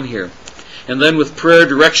going on here. And then with prayer,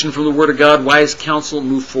 direction from the Word of God, wise counsel,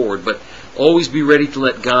 move forward. But always be ready to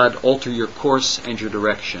let God alter your course and your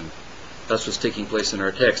direction. That's what's taking place in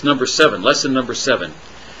our text. Number 7, lesson number 7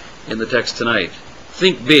 in the text tonight.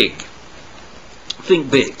 Think big. Think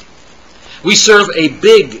big. We serve a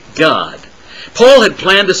big God. Paul had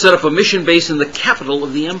planned to set up a mission base in the capital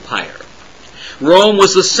of the empire. Rome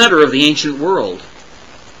was the center of the ancient world.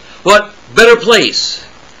 What better place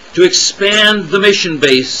to expand the mission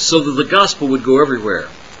base so that the gospel would go everywhere?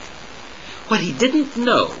 What he didn't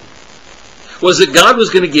know was that God was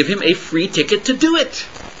going to give him a free ticket to do it.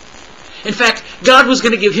 In fact, God was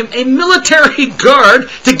going to give him a military guard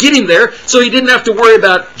to get him there, so he didn't have to worry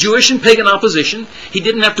about Jewish and pagan opposition. He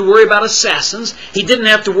didn't have to worry about assassins. He didn't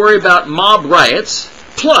have to worry about mob riots.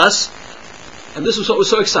 Plus, and this was what was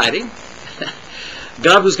so exciting,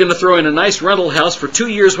 God was going to throw in a nice rental house for 2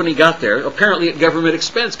 years when he got there, apparently at government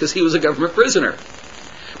expense because he was a government prisoner.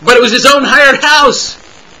 But it was his own hired house.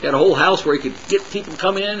 He had a whole house where he could get people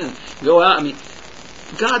come in and go out. I mean,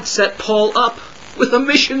 God set Paul up with a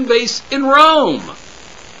mission base in Rome.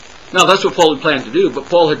 Now, that's what Paul had planned to do, but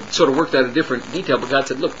Paul had sort of worked out a different detail. But God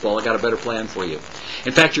said, look, Paul, I got a better plan for you.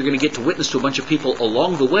 In fact, you're going to get to witness to a bunch of people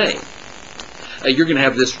along the way. You're going to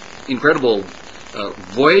have this incredible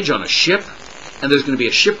voyage on a ship, and there's going to be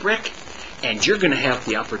a shipwreck, And you're going to have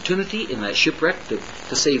the opportunity in that shipwreck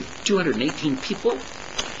to save 218 people.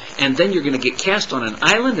 And then you're going to get cast on an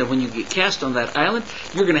island. And when you get cast on that island,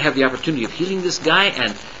 you're going to have the opportunity of healing this guy.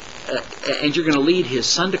 And you're going to lead his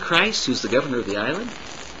son to Christ, who's the governor of the island.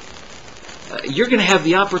 You're going to have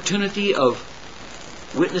the opportunity of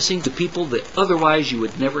witnessing to people that otherwise you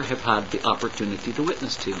would never have had the opportunity to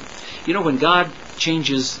witness to. You know, when God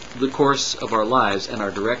changes the course of our lives and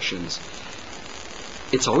our directions,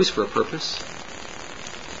 it's always for a purpose.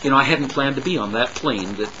 You know, I hadn't planned to be on that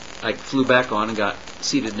plane that I flew back on and got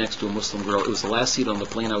seated next to a Muslim girl. It was the last seat on the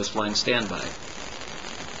plane I was flying standby.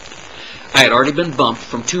 I had already been bumped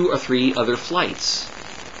from 2 or 3 other flights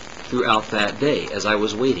throughout that day as I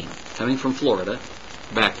was waiting, coming from Florida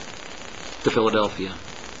back to Philadelphia.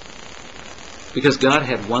 Because God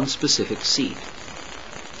had one specific seat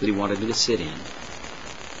that He wanted me to sit in.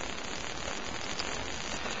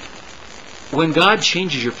 When God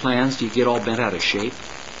changes your plans, do you get all bent out of shape?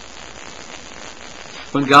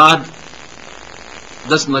 When God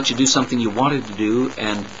doesn't let you do something you wanted to do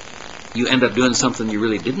and you end up doing something you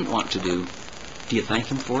really didn't want to do you thank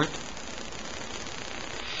Him for it?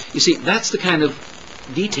 You see, that's the kind of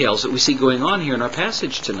details that we see going on here in our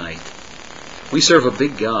passage tonight. We serve a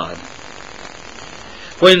big God.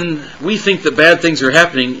 When we think that bad things are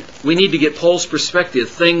happening, we need to get Paul's perspective.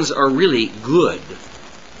 Things are really good.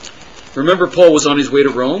 Remember, Paul was on his way to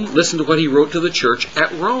Rome. Listen to what he wrote to the church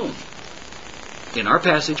at Rome. In our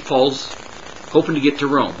passage, Paul's hoping to get to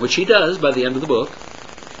Rome, which he does by the end of the book.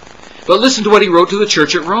 But listen to what he wrote to the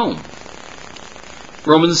church at Rome.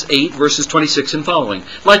 Romans 8, verses 26 and following.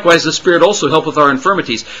 Likewise, the Spirit also helpeth our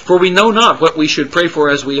infirmities, for we know not what we should pray for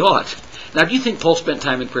as we ought. Now, do you think Paul spent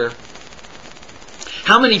time in prayer?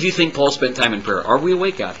 How many of you think Paul spent time in prayer? Are we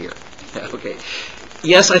awake out here? Okay.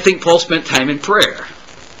 Yes, I think Paul spent time in prayer.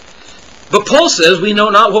 But Paul says we know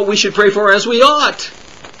not what we should pray for as we ought.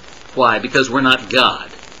 Why? Because we're not God.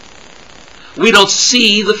 We don't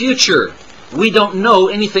see the future. We don't know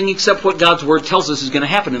anything except what God's Word tells us is going to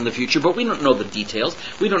happen in the future, but we don't know the details.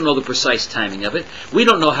 We don't know the precise timing of it. We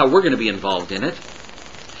don't know how we're going to be involved in it.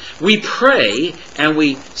 We pray and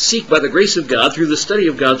we seek by the grace of God through the study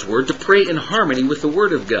of God's Word to pray in harmony with the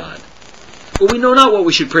Word of God. But we know not what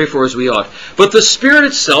we should pray for as we ought. But the Spirit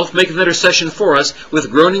itself maketh intercession for us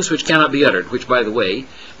with groanings which cannot be uttered. Which, by the way,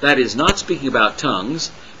 that is not speaking about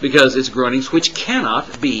tongues, because it's groanings which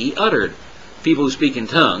cannot be uttered. People who speak in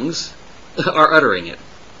tongues are uttering it.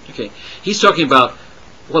 Okay. He's talking about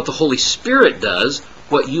what the Holy Spirit does,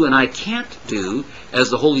 what you and I can't do, as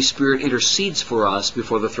the Holy Spirit intercedes for us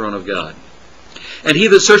before the throne of God. And he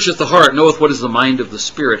that searcheth the heart knoweth what is the mind of the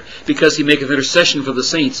Spirit, because he maketh intercession for the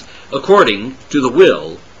saints according to the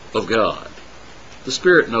will of God. The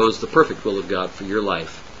Spirit knows the perfect will of God for your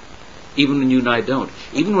life, even when you and I don't.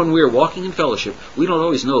 Even when we are walking in fellowship, we don't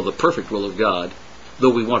always know the perfect will of God, though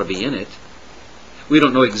we want to be in it. We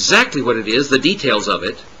don't know exactly what it is, the details of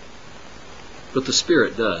it, but the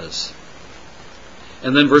Spirit does.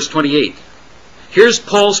 And then verse 28. Here's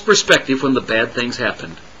Paul's perspective when the bad things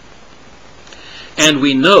happened. And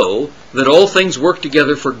we know that all things work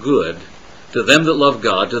together for good to them that love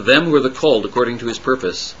God, to them who are the called according to His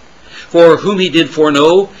purpose. For whom He did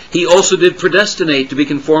foreknow, He also did predestinate to be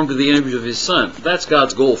conformed to the image of His Son. That's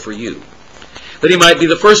God's goal for you. That He might be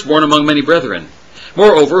the firstborn among many brethren.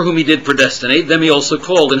 Moreover, whom He did predestinate, them He also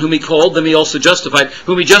called. And whom He called, them He also justified.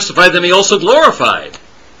 Whom He justified, them He also glorified.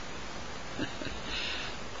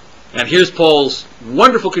 And here's Paul's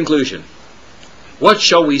wonderful conclusion. What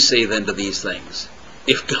shall we say then to these things?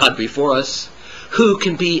 If God be for us, who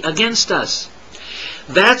can be against us?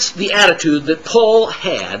 That's the attitude that Paul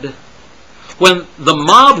had when the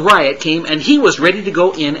mob riot came and he was ready to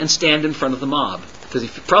go in and stand in front of the mob. Because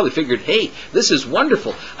he probably figured, hey, this is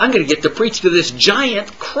wonderful. I'm going to get to preach to this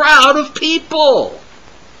giant crowd of people.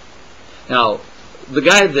 Now, the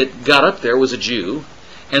guy that got up there was a Jew,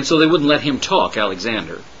 and so they wouldn't let him talk,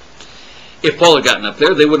 Alexander. If Paul had gotten up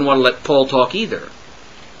there, they wouldn't want to let Paul talk either.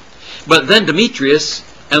 But then Demetrius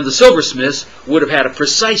and the silversmiths would have had a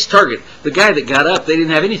precise target. The guy that got up, they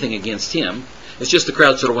didn't have anything against him. It's just the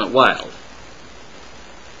crowd sort of went wild.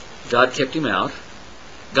 God kept him out.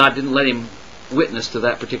 God didn't let him witness to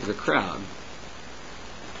that particular crowd.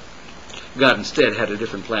 God instead had a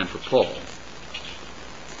different plan for Paul.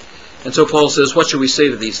 And so Paul says, what shall we say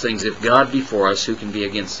to these things? If God be for us, who can be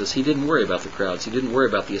against us? He didn't worry about the crowds. He didn't worry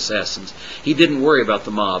about the assassins. He didn't worry about the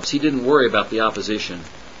mobs. He didn't worry about the opposition.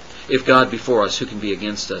 If God be for us, who can be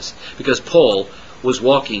against us? Because Paul was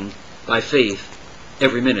walking by faith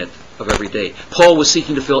every minute of every day. Paul was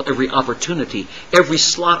seeking to fill every opportunity, every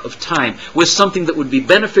slot of time with something that would be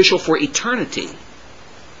beneficial for eternity.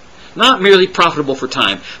 Not merely profitable for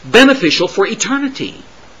time, beneficial for eternity.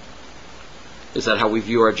 Is that how we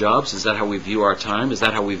view our jobs? Is that how we view our time? Is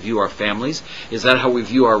that how we view our families? Is that how we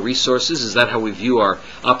view our resources? Is that how we view our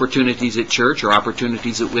opportunities at church, or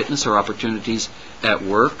opportunities at witness, or opportunities at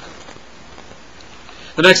work?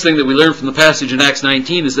 The next thing that we learn from the passage in Acts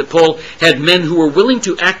 19 is that Paul had men who were willing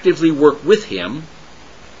to actively work with him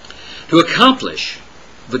to accomplish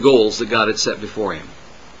the goals that God had set before him.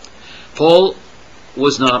 Paul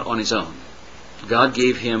was not on his own. God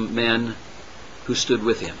gave him men who stood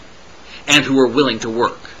with him and who were willing to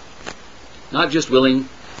work. Not just willing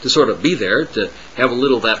to sort of be there, to have a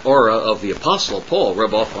little of that aura of the Apostle Paul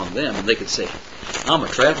rub off on them, and they could say, I'm a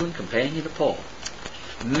traveling companion of Paul.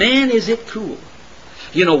 Man, is it cool.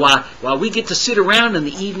 You know, while we get to sit around in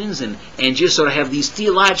the evenings and just sort of have these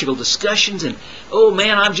theological discussions, and, oh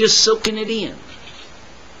man, I'm just soaking it in.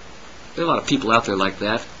 There are a lot of people out there like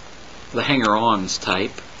that, the hanger-ons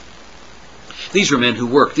type. These were men who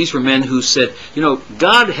worked. These were men who said, you know,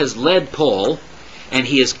 God has led Paul, and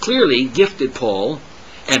he has clearly gifted Paul,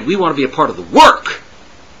 and we want to be a part of the work.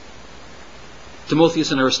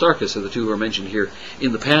 Timotheus and Aristarchus are the two who are mentioned here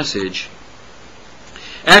in the passage.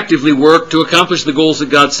 Actively worked to accomplish the goals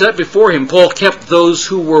that God set before him. Paul kept those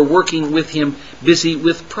who were working with him busy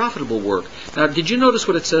with profitable work. Now, did you notice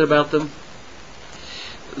what it said about them?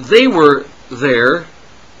 They were there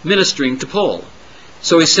ministering to Paul.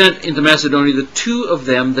 So he sent into Macedonia the two of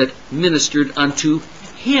them that ministered unto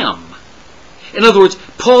him. In other words,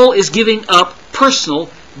 Paul is giving up personal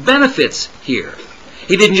benefits here.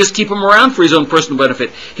 He didn't just keep them around for his own personal benefit.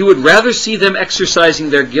 He would rather see them exercising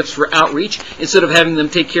their gifts for outreach instead of having them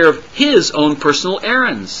take care of his own personal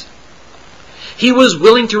errands. He was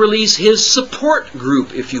willing to release his support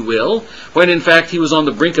group, if you will, when in fact he was on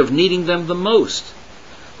the brink of needing them the most.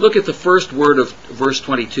 Look at the first word of verse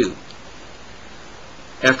 22.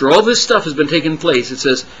 After all this stuff has been taking place, it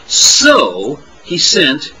says, so he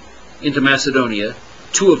sent into Macedonia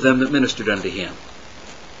two of them that ministered unto him.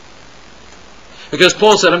 Because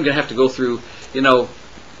Paul said, I'm going to have to go through, you know,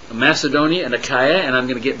 Macedonia and Achaia, and I'm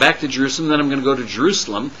going to get back to Jerusalem, then I'm going to go to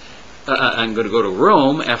Jerusalem. I'm going to go to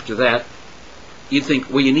Rome after that. You'd think,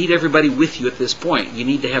 well, you need everybody with you at this point. You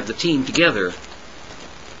need to have the team together.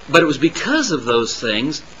 But it was because of those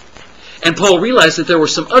things, and Paul realized that there were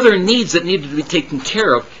some other needs that needed to be taken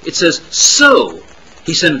care of. It says, so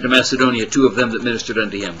he sent into Macedonia two of them that ministered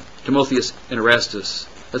unto him, Timotheus and Erastus.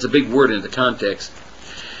 That's a big word in the context.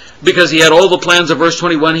 Because he had all the plans of verse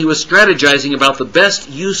 21, he was strategizing about the best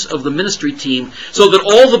use of the ministry team so that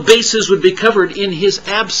all the bases would be covered in his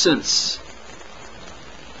absence.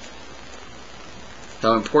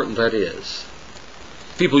 How important that is.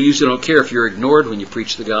 People usually don't care if you're ignored when you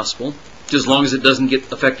preach the gospel, just as long as it doesn't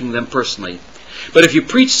get affecting them personally. But if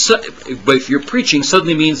you're preaching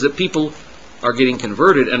suddenly means that people are getting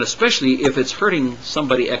converted, and especially if it's hurting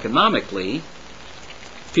somebody economically,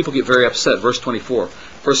 people get very upset. Verse 24.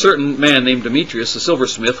 For a certain man named Demetrius, a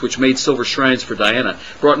silversmith, which made silver shrines for Diana,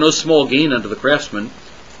 brought no small gain unto the craftsmen,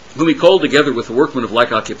 whom he called together with the workmen of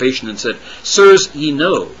like occupation, and said, Sirs, ye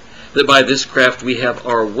know that by this craft we have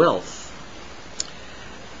our wealth.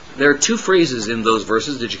 There are two phrases in those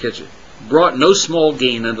verses. Did you catch it? Brought no small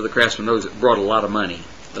gain unto the craftsmen. Notice it brought a lot of money.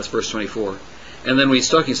 That's verse 24. And then when he's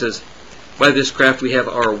talking, he says, by this craft we have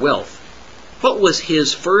our wealth. What was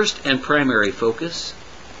his first and primary focus?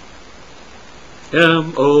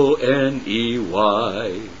 M-O-N-E-Y.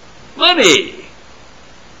 Money!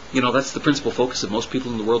 You know, that's the principal focus of most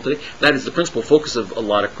people in the world today. That is the principal focus of a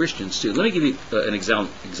lot of Christians, too. Let me give you an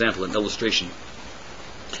example, an illustration.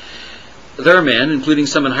 There are men, including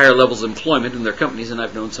some in higher levels of employment in their companies, and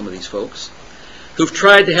I've known some of these folks, who've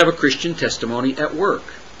tried to have a Christian testimony at work.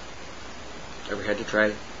 Ever had to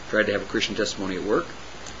tried to have a Christian testimony at work?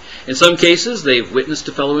 In some cases, they've witnessed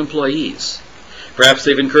to fellow employees. Perhaps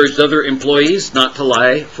they've encouraged other employees not to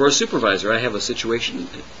lie for a supervisor. I have a situation,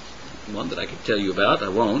 one that I could tell you about. I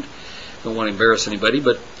won't. Don't want to embarrass anybody,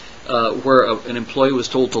 but where an employee was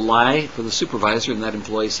told to lie for the supervisor, and that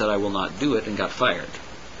employee said, I will not do it, and got fired.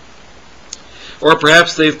 Or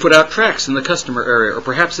perhaps they've put out tracts in the customer area, or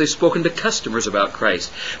perhaps they've spoken to customers about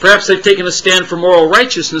Christ. Perhaps they've taken a stand for moral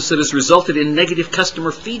righteousness that has resulted in negative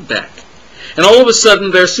customer feedback. And all of a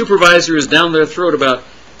sudden, their supervisor is down their throat about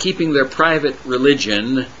keeping their private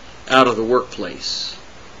religion out of the workplace.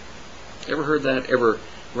 Ever heard that? Ever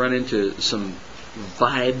run into some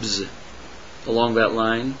vibes along that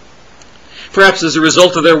line? Perhaps as a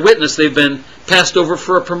result of their witness, they've been passed over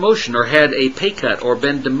for a promotion, or had a pay cut, or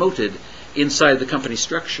been demoted inside the company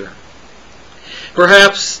structure.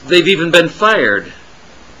 Perhaps they've even been fired.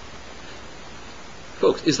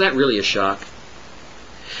 Folks, is that really a shock?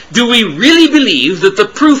 Do we really believe that the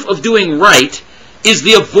proof of doing right is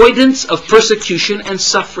the avoidance of persecution and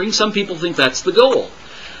suffering? Some people think that's the goal.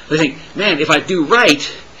 They think, man, if I do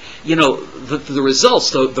right, you know, the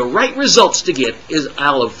results, the right results to get is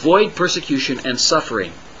I'll avoid persecution and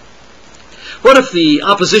suffering. What if the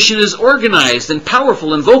opposition is organized and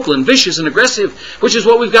powerful and vocal and vicious and aggressive, which is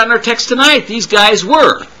what we've got in our text tonight? These guys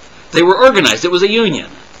were. They were organized. It was a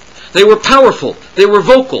union. They were powerful. They were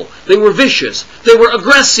vocal. They were vicious. They were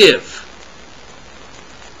aggressive.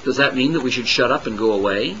 Does that mean that we should shut up and go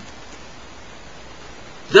away?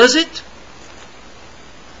 Does it?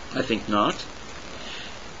 I think not.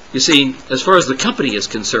 You see, as far as the company is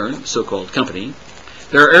concerned, so-called company,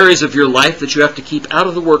 there are areas of your life that you have to keep out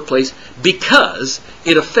of the workplace because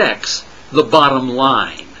it affects the bottom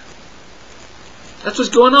line. That's what's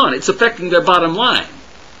going on. It's affecting their bottom line.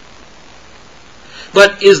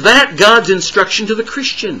 But is that God's instruction to the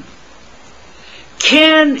Christian?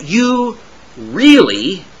 Can you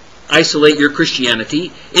really isolate your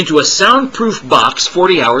Christianity into a soundproof box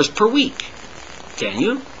 40 hours per week? Can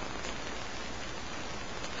you?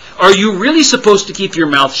 Are you really supposed to keep your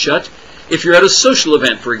mouth shut if you're at a social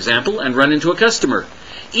event, for example, and run into a customer?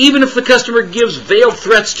 Even if the customer gives veiled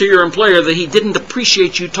threats to your employer that he didn't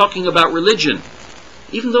appreciate you talking about religion,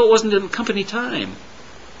 even though it wasn't in company time.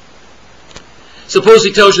 Suppose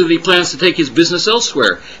he tells you that he plans to take his business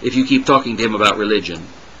elsewhere if you keep talking to him about religion.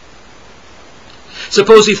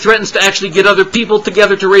 Suppose he threatens to actually get other people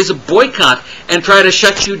together to raise a boycott and try to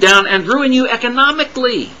shut you down and ruin you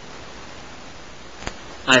economically.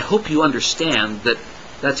 I hope you understand that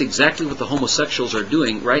that's exactly what the homosexuals are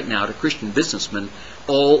doing right now to Christian businessmen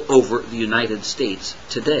all over the United States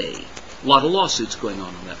today. A lot of lawsuits going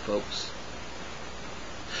on that, folks.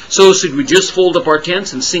 So should we just fold up our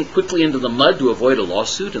tents and sink quickly into the mud to avoid a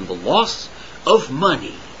lawsuit and the loss of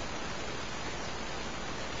money?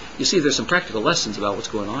 You see, there's some practical lessons about what's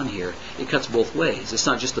going on here. It cuts both ways. It's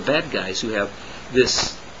not just the bad guys who have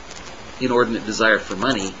this inordinate desire for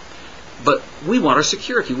money, but we want our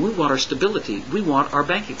security. We want our stability. We want our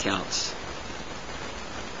bank accounts.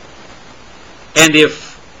 And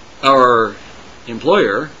if our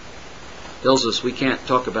employer tells us we can't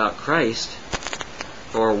talk about Christ,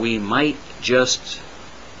 or we might just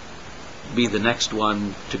be the next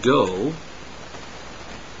one to go,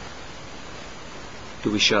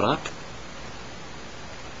 do we shut up?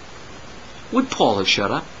 Would Paul have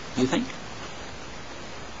shut up, do you think?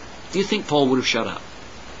 Do you think Paul would have shut up?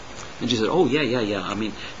 And she said, oh, yeah. I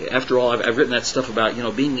mean, after all, I've written that stuff about,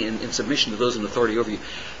 being in submission to those in authority over you.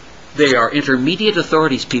 They are intermediate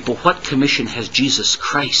authorities, people. What commission has Jesus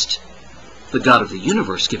Christ, the God of the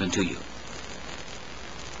universe, given to you?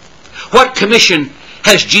 What commission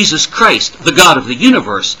has Jesus Christ, the God of the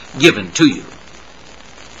universe, given to you?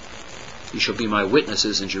 You shall be my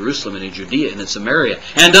witnesses in Jerusalem and in Judea and in Samaria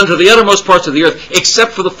and unto the uttermost parts of the earth,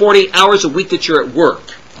 except for the 40 hours a week that you're at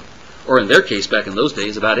work. Or in their case, back in those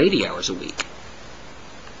days, about 80 hours a week.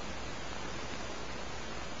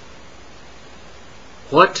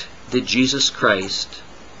 What did Jesus Christ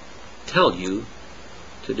tell you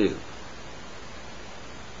to do?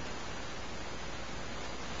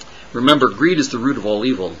 Remember, greed is the root of all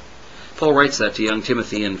evil. Paul writes that to young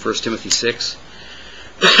Timothy in 1 Timothy 6.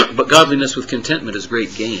 But godliness with contentment is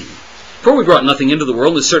great gain. For we brought nothing into the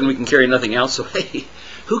world, and it's certain we can carry nothing out, so hey,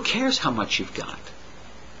 who cares how much you've got?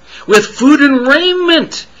 With food and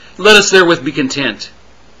raiment, let us therewith be content.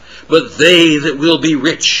 But they that will be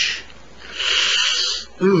rich,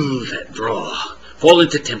 that draw, fall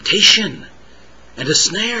into temptation and a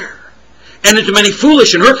snare, and into many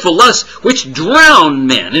foolish and hurtful lusts, which drown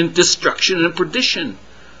men in destruction and perdition.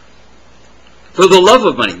 For the love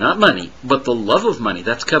of money, not money, but the love of money,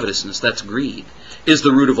 that's covetousness, that's greed, is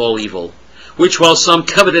the root of all evil, which while some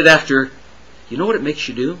coveted after, you know what it makes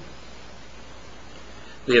you do?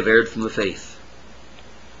 They have erred from the faith.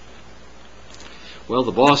 Well,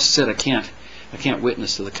 the boss said I can't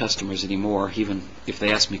witness to the customers anymore, even if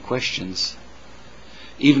they ask me questions.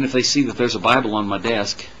 Even if they see that there's a Bible on my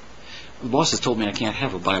desk. The boss has told me I can't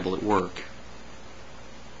have a Bible at work.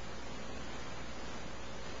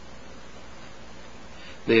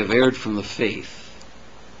 They have erred from the faith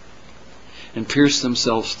and pierced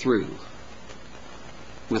themselves through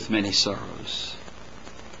with many sorrows.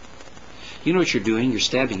 You know what you're doing? You're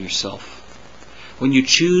stabbing yourself. When you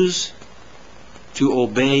choose to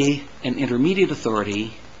obey an intermediate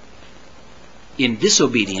authority in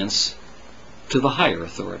disobedience to the higher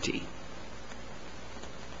authority.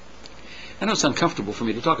 I know it's uncomfortable for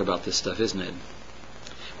me to talk about this stuff, isn't it?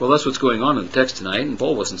 Well, that's what's going on in the text tonight, and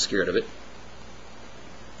Paul wasn't scared of it.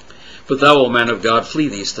 But thou, O man of God, flee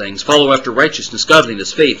these things. Follow after righteousness,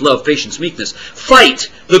 godliness, faith, love, patience, meekness.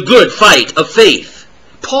 Fight the good fight of faith.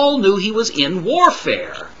 Paul knew he was in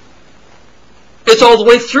warfare. It's all the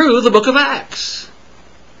way through the book of Acts.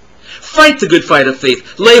 Fight the good fight of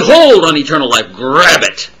faith. Lay hold on eternal life. Grab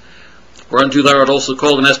it. Whereunto thou art also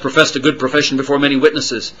called, and hast professed a good profession before many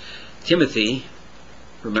witnesses. Timothy,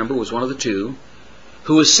 remember, was one of the two,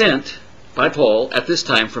 who was sent by Paul at this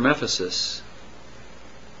time from Ephesus.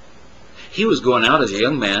 He was going out as a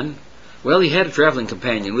young man. Well, he had a traveling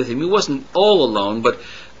companion with him. He wasn't all alone, but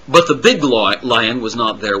the big lion was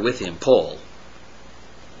not there with him, Paul.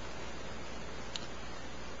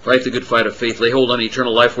 Fight the good fight of faith. Lay hold on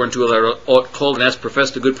eternal life, whereunto thou art called, and hast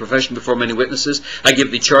professed a good profession before many witnesses. I give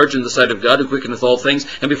thee charge in the sight of God, who quickeneth all things,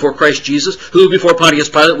 and before Christ Jesus, who before Pontius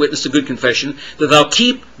Pilate witnessed a good confession, that thou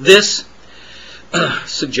keep this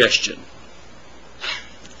suggestion.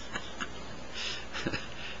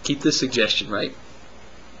 Keep this suggestion, right?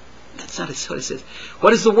 That's not what it says.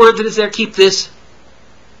 What is the word that is there? Keep this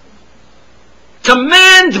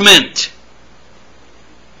commandment.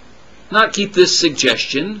 Not keep this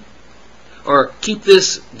suggestion, or keep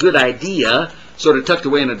this good idea sort of tucked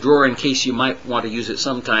away in a drawer in case you might want to use it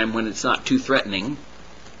sometime when it's not too threatening,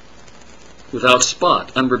 without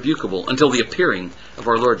spot, unrebukable, until the appearing of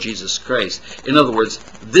our Lord Jesus Christ. In other words,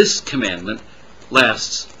 this commandment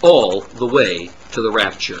lasts all the way to the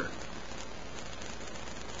rapture.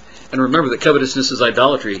 And remember that covetousness is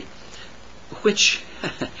idolatry, which,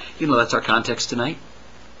 that's our context tonight.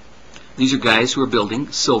 These are guys who are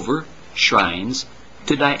building silver shrines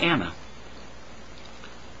to Diana.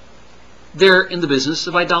 They're in the business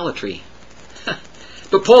of idolatry.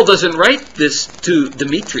 But Paul doesn't write this to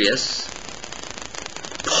Demetrius.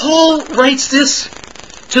 Paul writes this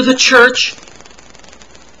to the church.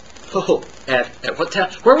 At what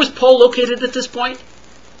town? Where was Paul located at this point?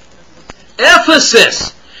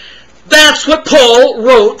 Ephesus. That's what Paul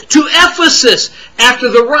wrote to Ephesus after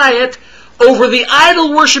the riot over the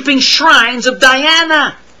idol-worshipping shrines of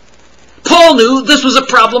Diana. Paul knew this was a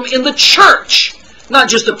problem in the church, not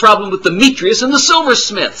just a problem with Demetrius and the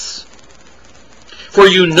silversmiths. For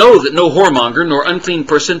you know that no whoremonger, nor unclean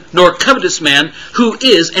person, nor covetous man who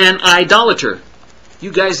is an idolater.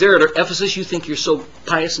 You guys there at Ephesus, you think you're so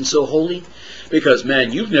pious and so holy? Because,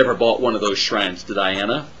 man, you've never bought one of those shrines to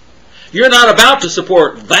Diana. You're not about to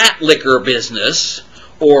support that liquor business,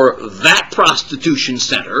 or that prostitution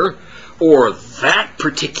center, or that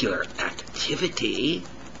particular activity.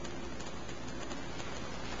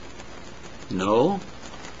 No.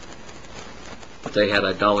 But they had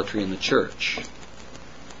idolatry in the church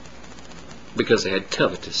because they had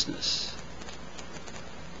covetousness.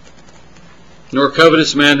 Nor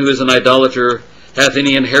covetous man who is an idolater hath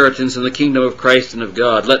any inheritance in the kingdom of Christ and of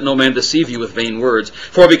God. Let no man deceive you with vain words.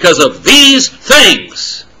 For because of these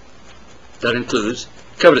things, that includes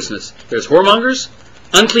covetousness. There's whoremongers,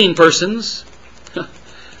 unclean persons.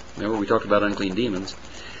 Remember we talked about unclean demons.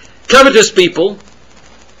 Covetous people.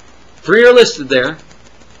 3 are listed there.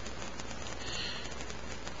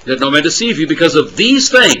 Let no man deceive you, because of these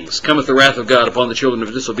things cometh the wrath of God upon the children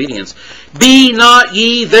of disobedience. Be not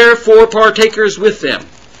ye therefore partakers with them.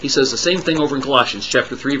 He says the same thing over in Colossians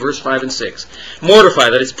chapter 3, verse 5 and 6. Mortify,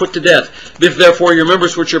 that is put to death. If therefore your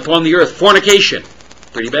members which are upon the earth, fornication,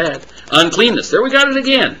 pretty bad. Uncleanness, there we got it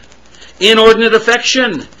again. Inordinate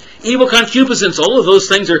affection, evil concupiscence, all of those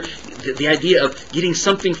things are the idea of getting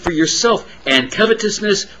something for yourself. And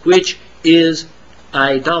covetousness, which is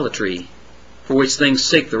idolatry, for which things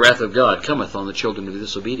sake the wrath of God cometh on the children of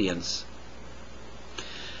disobedience.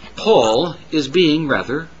 Paul is being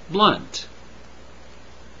rather blunt.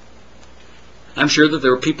 I'm sure that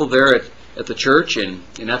there were people there at the church in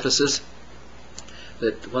Ephesus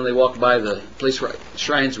that when they walked by the place where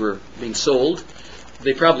shrines were being sold,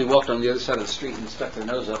 they probably walked on the other side of the street and stuck their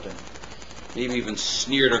nose up and maybe even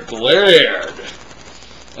sneered or glared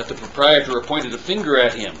at the proprietor or pointed a finger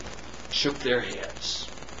at him, shook their heads.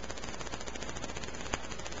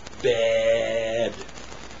 Bad.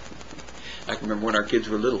 I can remember when our kids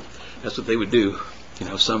were little, that's what they would do.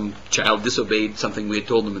 Some child disobeyed something we had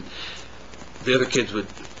told them, and the other kids would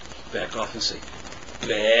back off and say,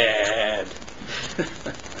 bad.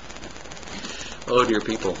 Oh, dear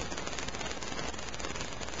people.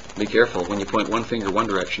 Be careful. When you point one finger one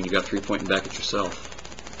direction, you got 3 pointing back at yourself.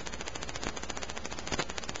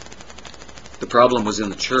 The problem was in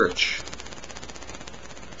the church.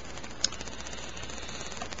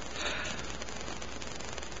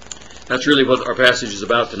 That's really what our passage is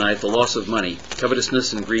about tonight, the loss of money,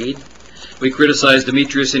 covetousness and greed. We criticize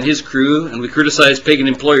Demetrius and his crew, and we criticize pagan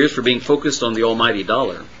employers for being focused on the almighty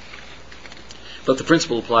dollar. but the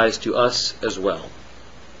principle applies to us as well.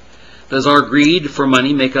 Does our greed for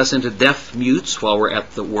money make us into deaf mutes while we're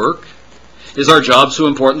at the work? Is our job so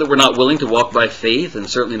important that we're not willing to walk by faith and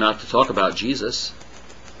certainly not to talk about Jesus?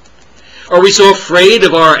 Are we so afraid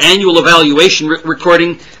of our annual evaluation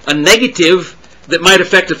recording a negative that might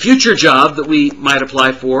affect a future job that we might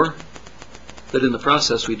apply for, that in the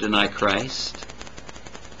process we deny Christ?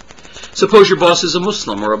 Suppose your boss is a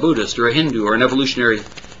Muslim or a Buddhist or a Hindu or an evolutionary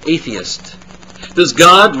atheist. Does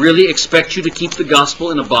God really expect you to keep the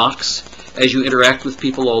gospel in a box as you interact with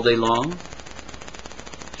people all day long?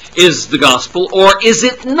 Is the gospel, or is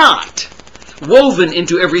it not, woven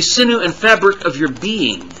into every sinew and fabric of your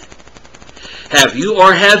being? Have you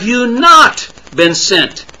or have you not been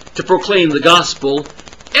sent to proclaim the gospel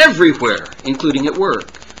everywhere, including at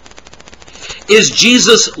work? Is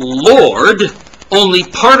Jesus Lord only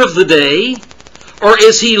part of the day, or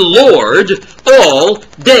is he Lord all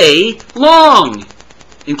day long,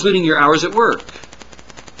 including your hours at work?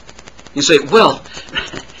 You say, well,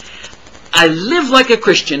 I live like a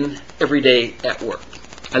Christian every day at work.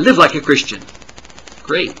 I live like a Christian.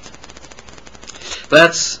 Great.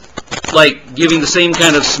 That's like giving the same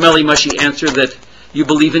kind of smelly, mushy answer that you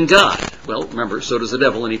believe in God. Well, remember, so does the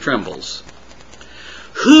devil, and he trembles.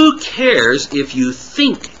 Who cares if you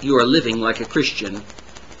think you are living like a Christian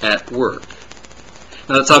at work?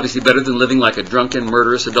 Now, that's obviously better than living like a drunken,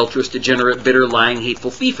 murderous, adulterous, degenerate, bitter, lying,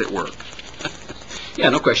 hateful thief at work. Yeah,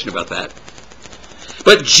 no question about that.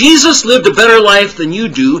 But Jesus lived a better life than you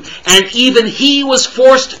do, and even he was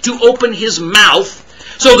forced to open his mouth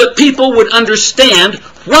so that people would understand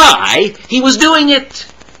why he was doing it.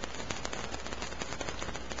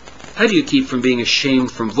 How do you keep from being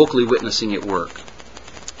ashamed from vocally witnessing at work?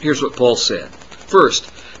 Here's what Paul said.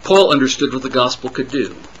 First, Paul understood what the gospel could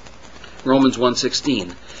do. Romans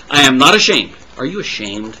 1:16. I am not ashamed. Are you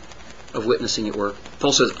ashamed of witnessing at work?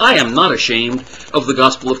 Paul says, I am not ashamed of the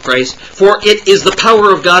gospel of Christ, for it is the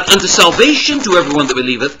power of God unto salvation to everyone that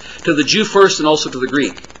believeth, to the Jew first and also to the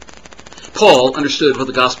Greek. Paul understood what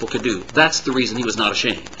the gospel could do. That's the reason he was not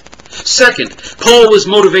ashamed. Second, Paul was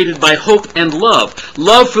motivated by hope and love.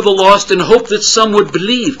 Love for the lost and hope that some would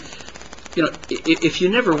believe. You know, if you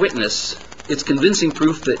never witness, it's convincing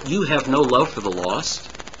proof that you have no love for the lost.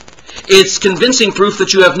 It's convincing proof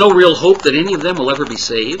that you have no real hope that any of them will ever be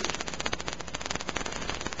saved.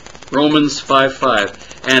 Romans 5:5.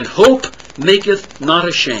 And hope maketh not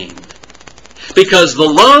ashamed, because the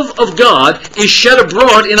love of God is shed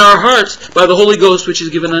abroad in our hearts by the Holy Ghost which is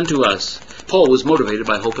given unto us. Paul was motivated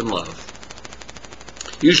by hope and love.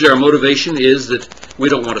 Usually our motivation is that we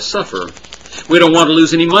don't want to suffer. We don't want to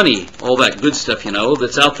lose any money. All that good stuff, you know,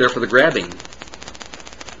 that's out there for the grabbing.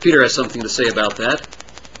 Peter has something to say about that,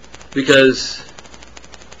 because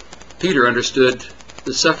Peter understood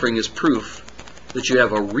that suffering is proof that you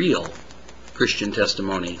have a real Christian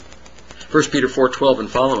testimony. 1 Peter 4:12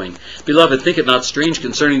 and following. Beloved, think it not strange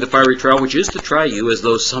concerning the fiery trial which is to try you, as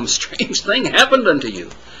though some strange thing happened unto you.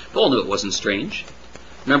 Paul knew it wasn't strange.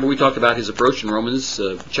 Remember, we talked about his approach in Romans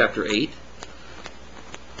chapter 8.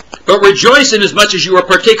 But rejoice inasmuch as you are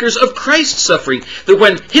partakers of Christ's suffering, that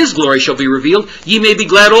when his glory shall be revealed, ye may be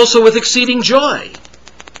glad also with exceeding joy.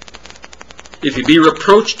 If you be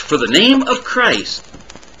reproached for the name of Christ,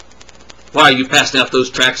 why are you passing out those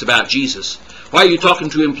tracts about Jesus? Why are you talking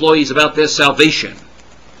to employees about their salvation?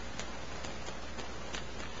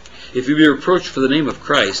 If you be reproached for the name of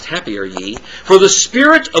Christ, happy are ye, for the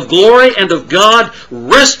Spirit of glory and of God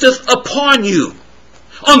resteth upon you.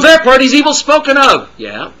 On their part he's evil spoken of.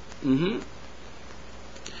 Yeah.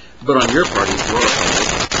 But on your part he's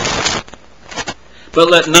glorified. But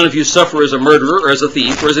let none of you suffer as a murderer, or as a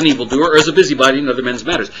thief, or as an evildoer, or as a busybody in other men's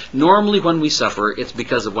matters. Normally when we suffer, it's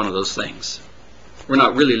because of one of those things. We're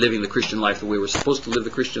not really living the Christian life the way we're supposed to live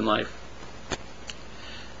the Christian life.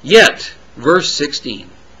 Yet, verse 16,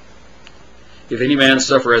 if any man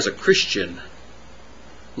suffer as a Christian,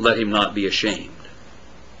 let him not be ashamed,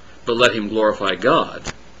 but let him glorify God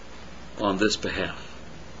on this behalf.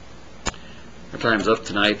 Our time's up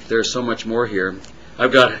tonight. There's so much more here.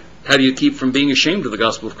 I've got, how do you keep from being ashamed of the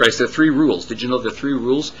gospel of Christ? There are 3 rules. Did you know there are 3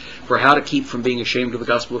 rules for how to keep from being ashamed of the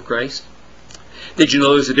gospel of Christ? Did you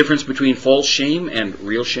know there's a difference between false shame and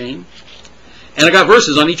real shame? And I got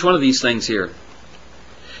verses on each one of these things here.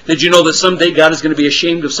 Did you know that someday God is going to be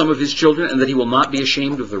ashamed of some of his children and that he will not be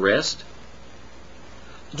ashamed of the rest?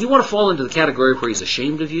 Do you want to fall into the category where he's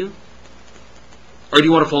ashamed of you? Or do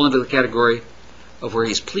you want to fall into the category of where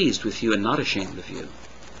he's pleased with you and not ashamed of you?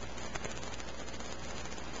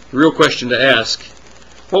 The real question to ask,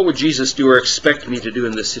 what would Jesus do or expect me to do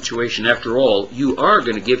in this situation? After all, you are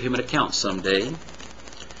going to give him an account someday.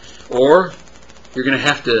 Or you're going to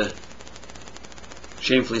have to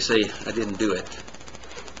shamefully say, I didn't do it.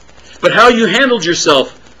 But how you handled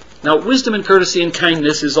yourself. Now, wisdom and courtesy and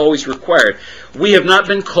kindness is always required. We have not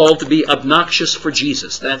been called to be obnoxious for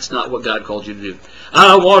Jesus. That's not what God called you to do.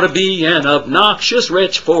 I want to be an obnoxious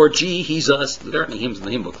wretch for Jesus. There aren't any hymns in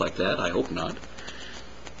the hymn book like that. I hope not.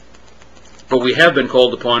 But we have been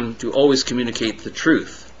called upon to always communicate the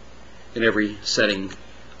truth in every setting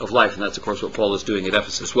of life. And that's, of course, what Paul is doing at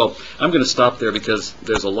Ephesus. Well, I'm going to stop there because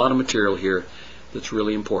there's a lot of material here that's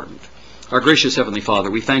really important. Our gracious Heavenly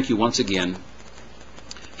Father, we thank you once again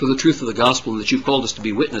for the truth of the gospel, and that you've called us to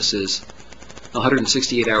be witnesses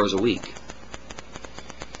 168 hours a week.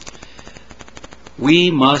 We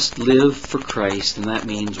must live for Christ, and that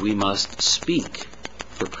means we must speak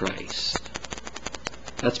for Christ.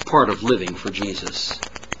 That's part of living for Jesus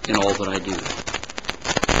in all that I do.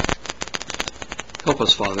 Help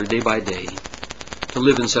us, Father, day by day, to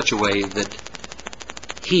live in such a way that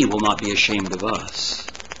He will not be ashamed of us,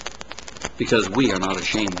 because we are not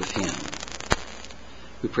ashamed of Him.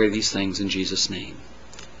 We pray these things in Jesus' name.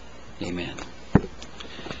 Amen.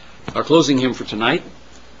 Our closing hymn for tonight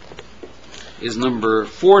is number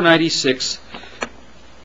 496,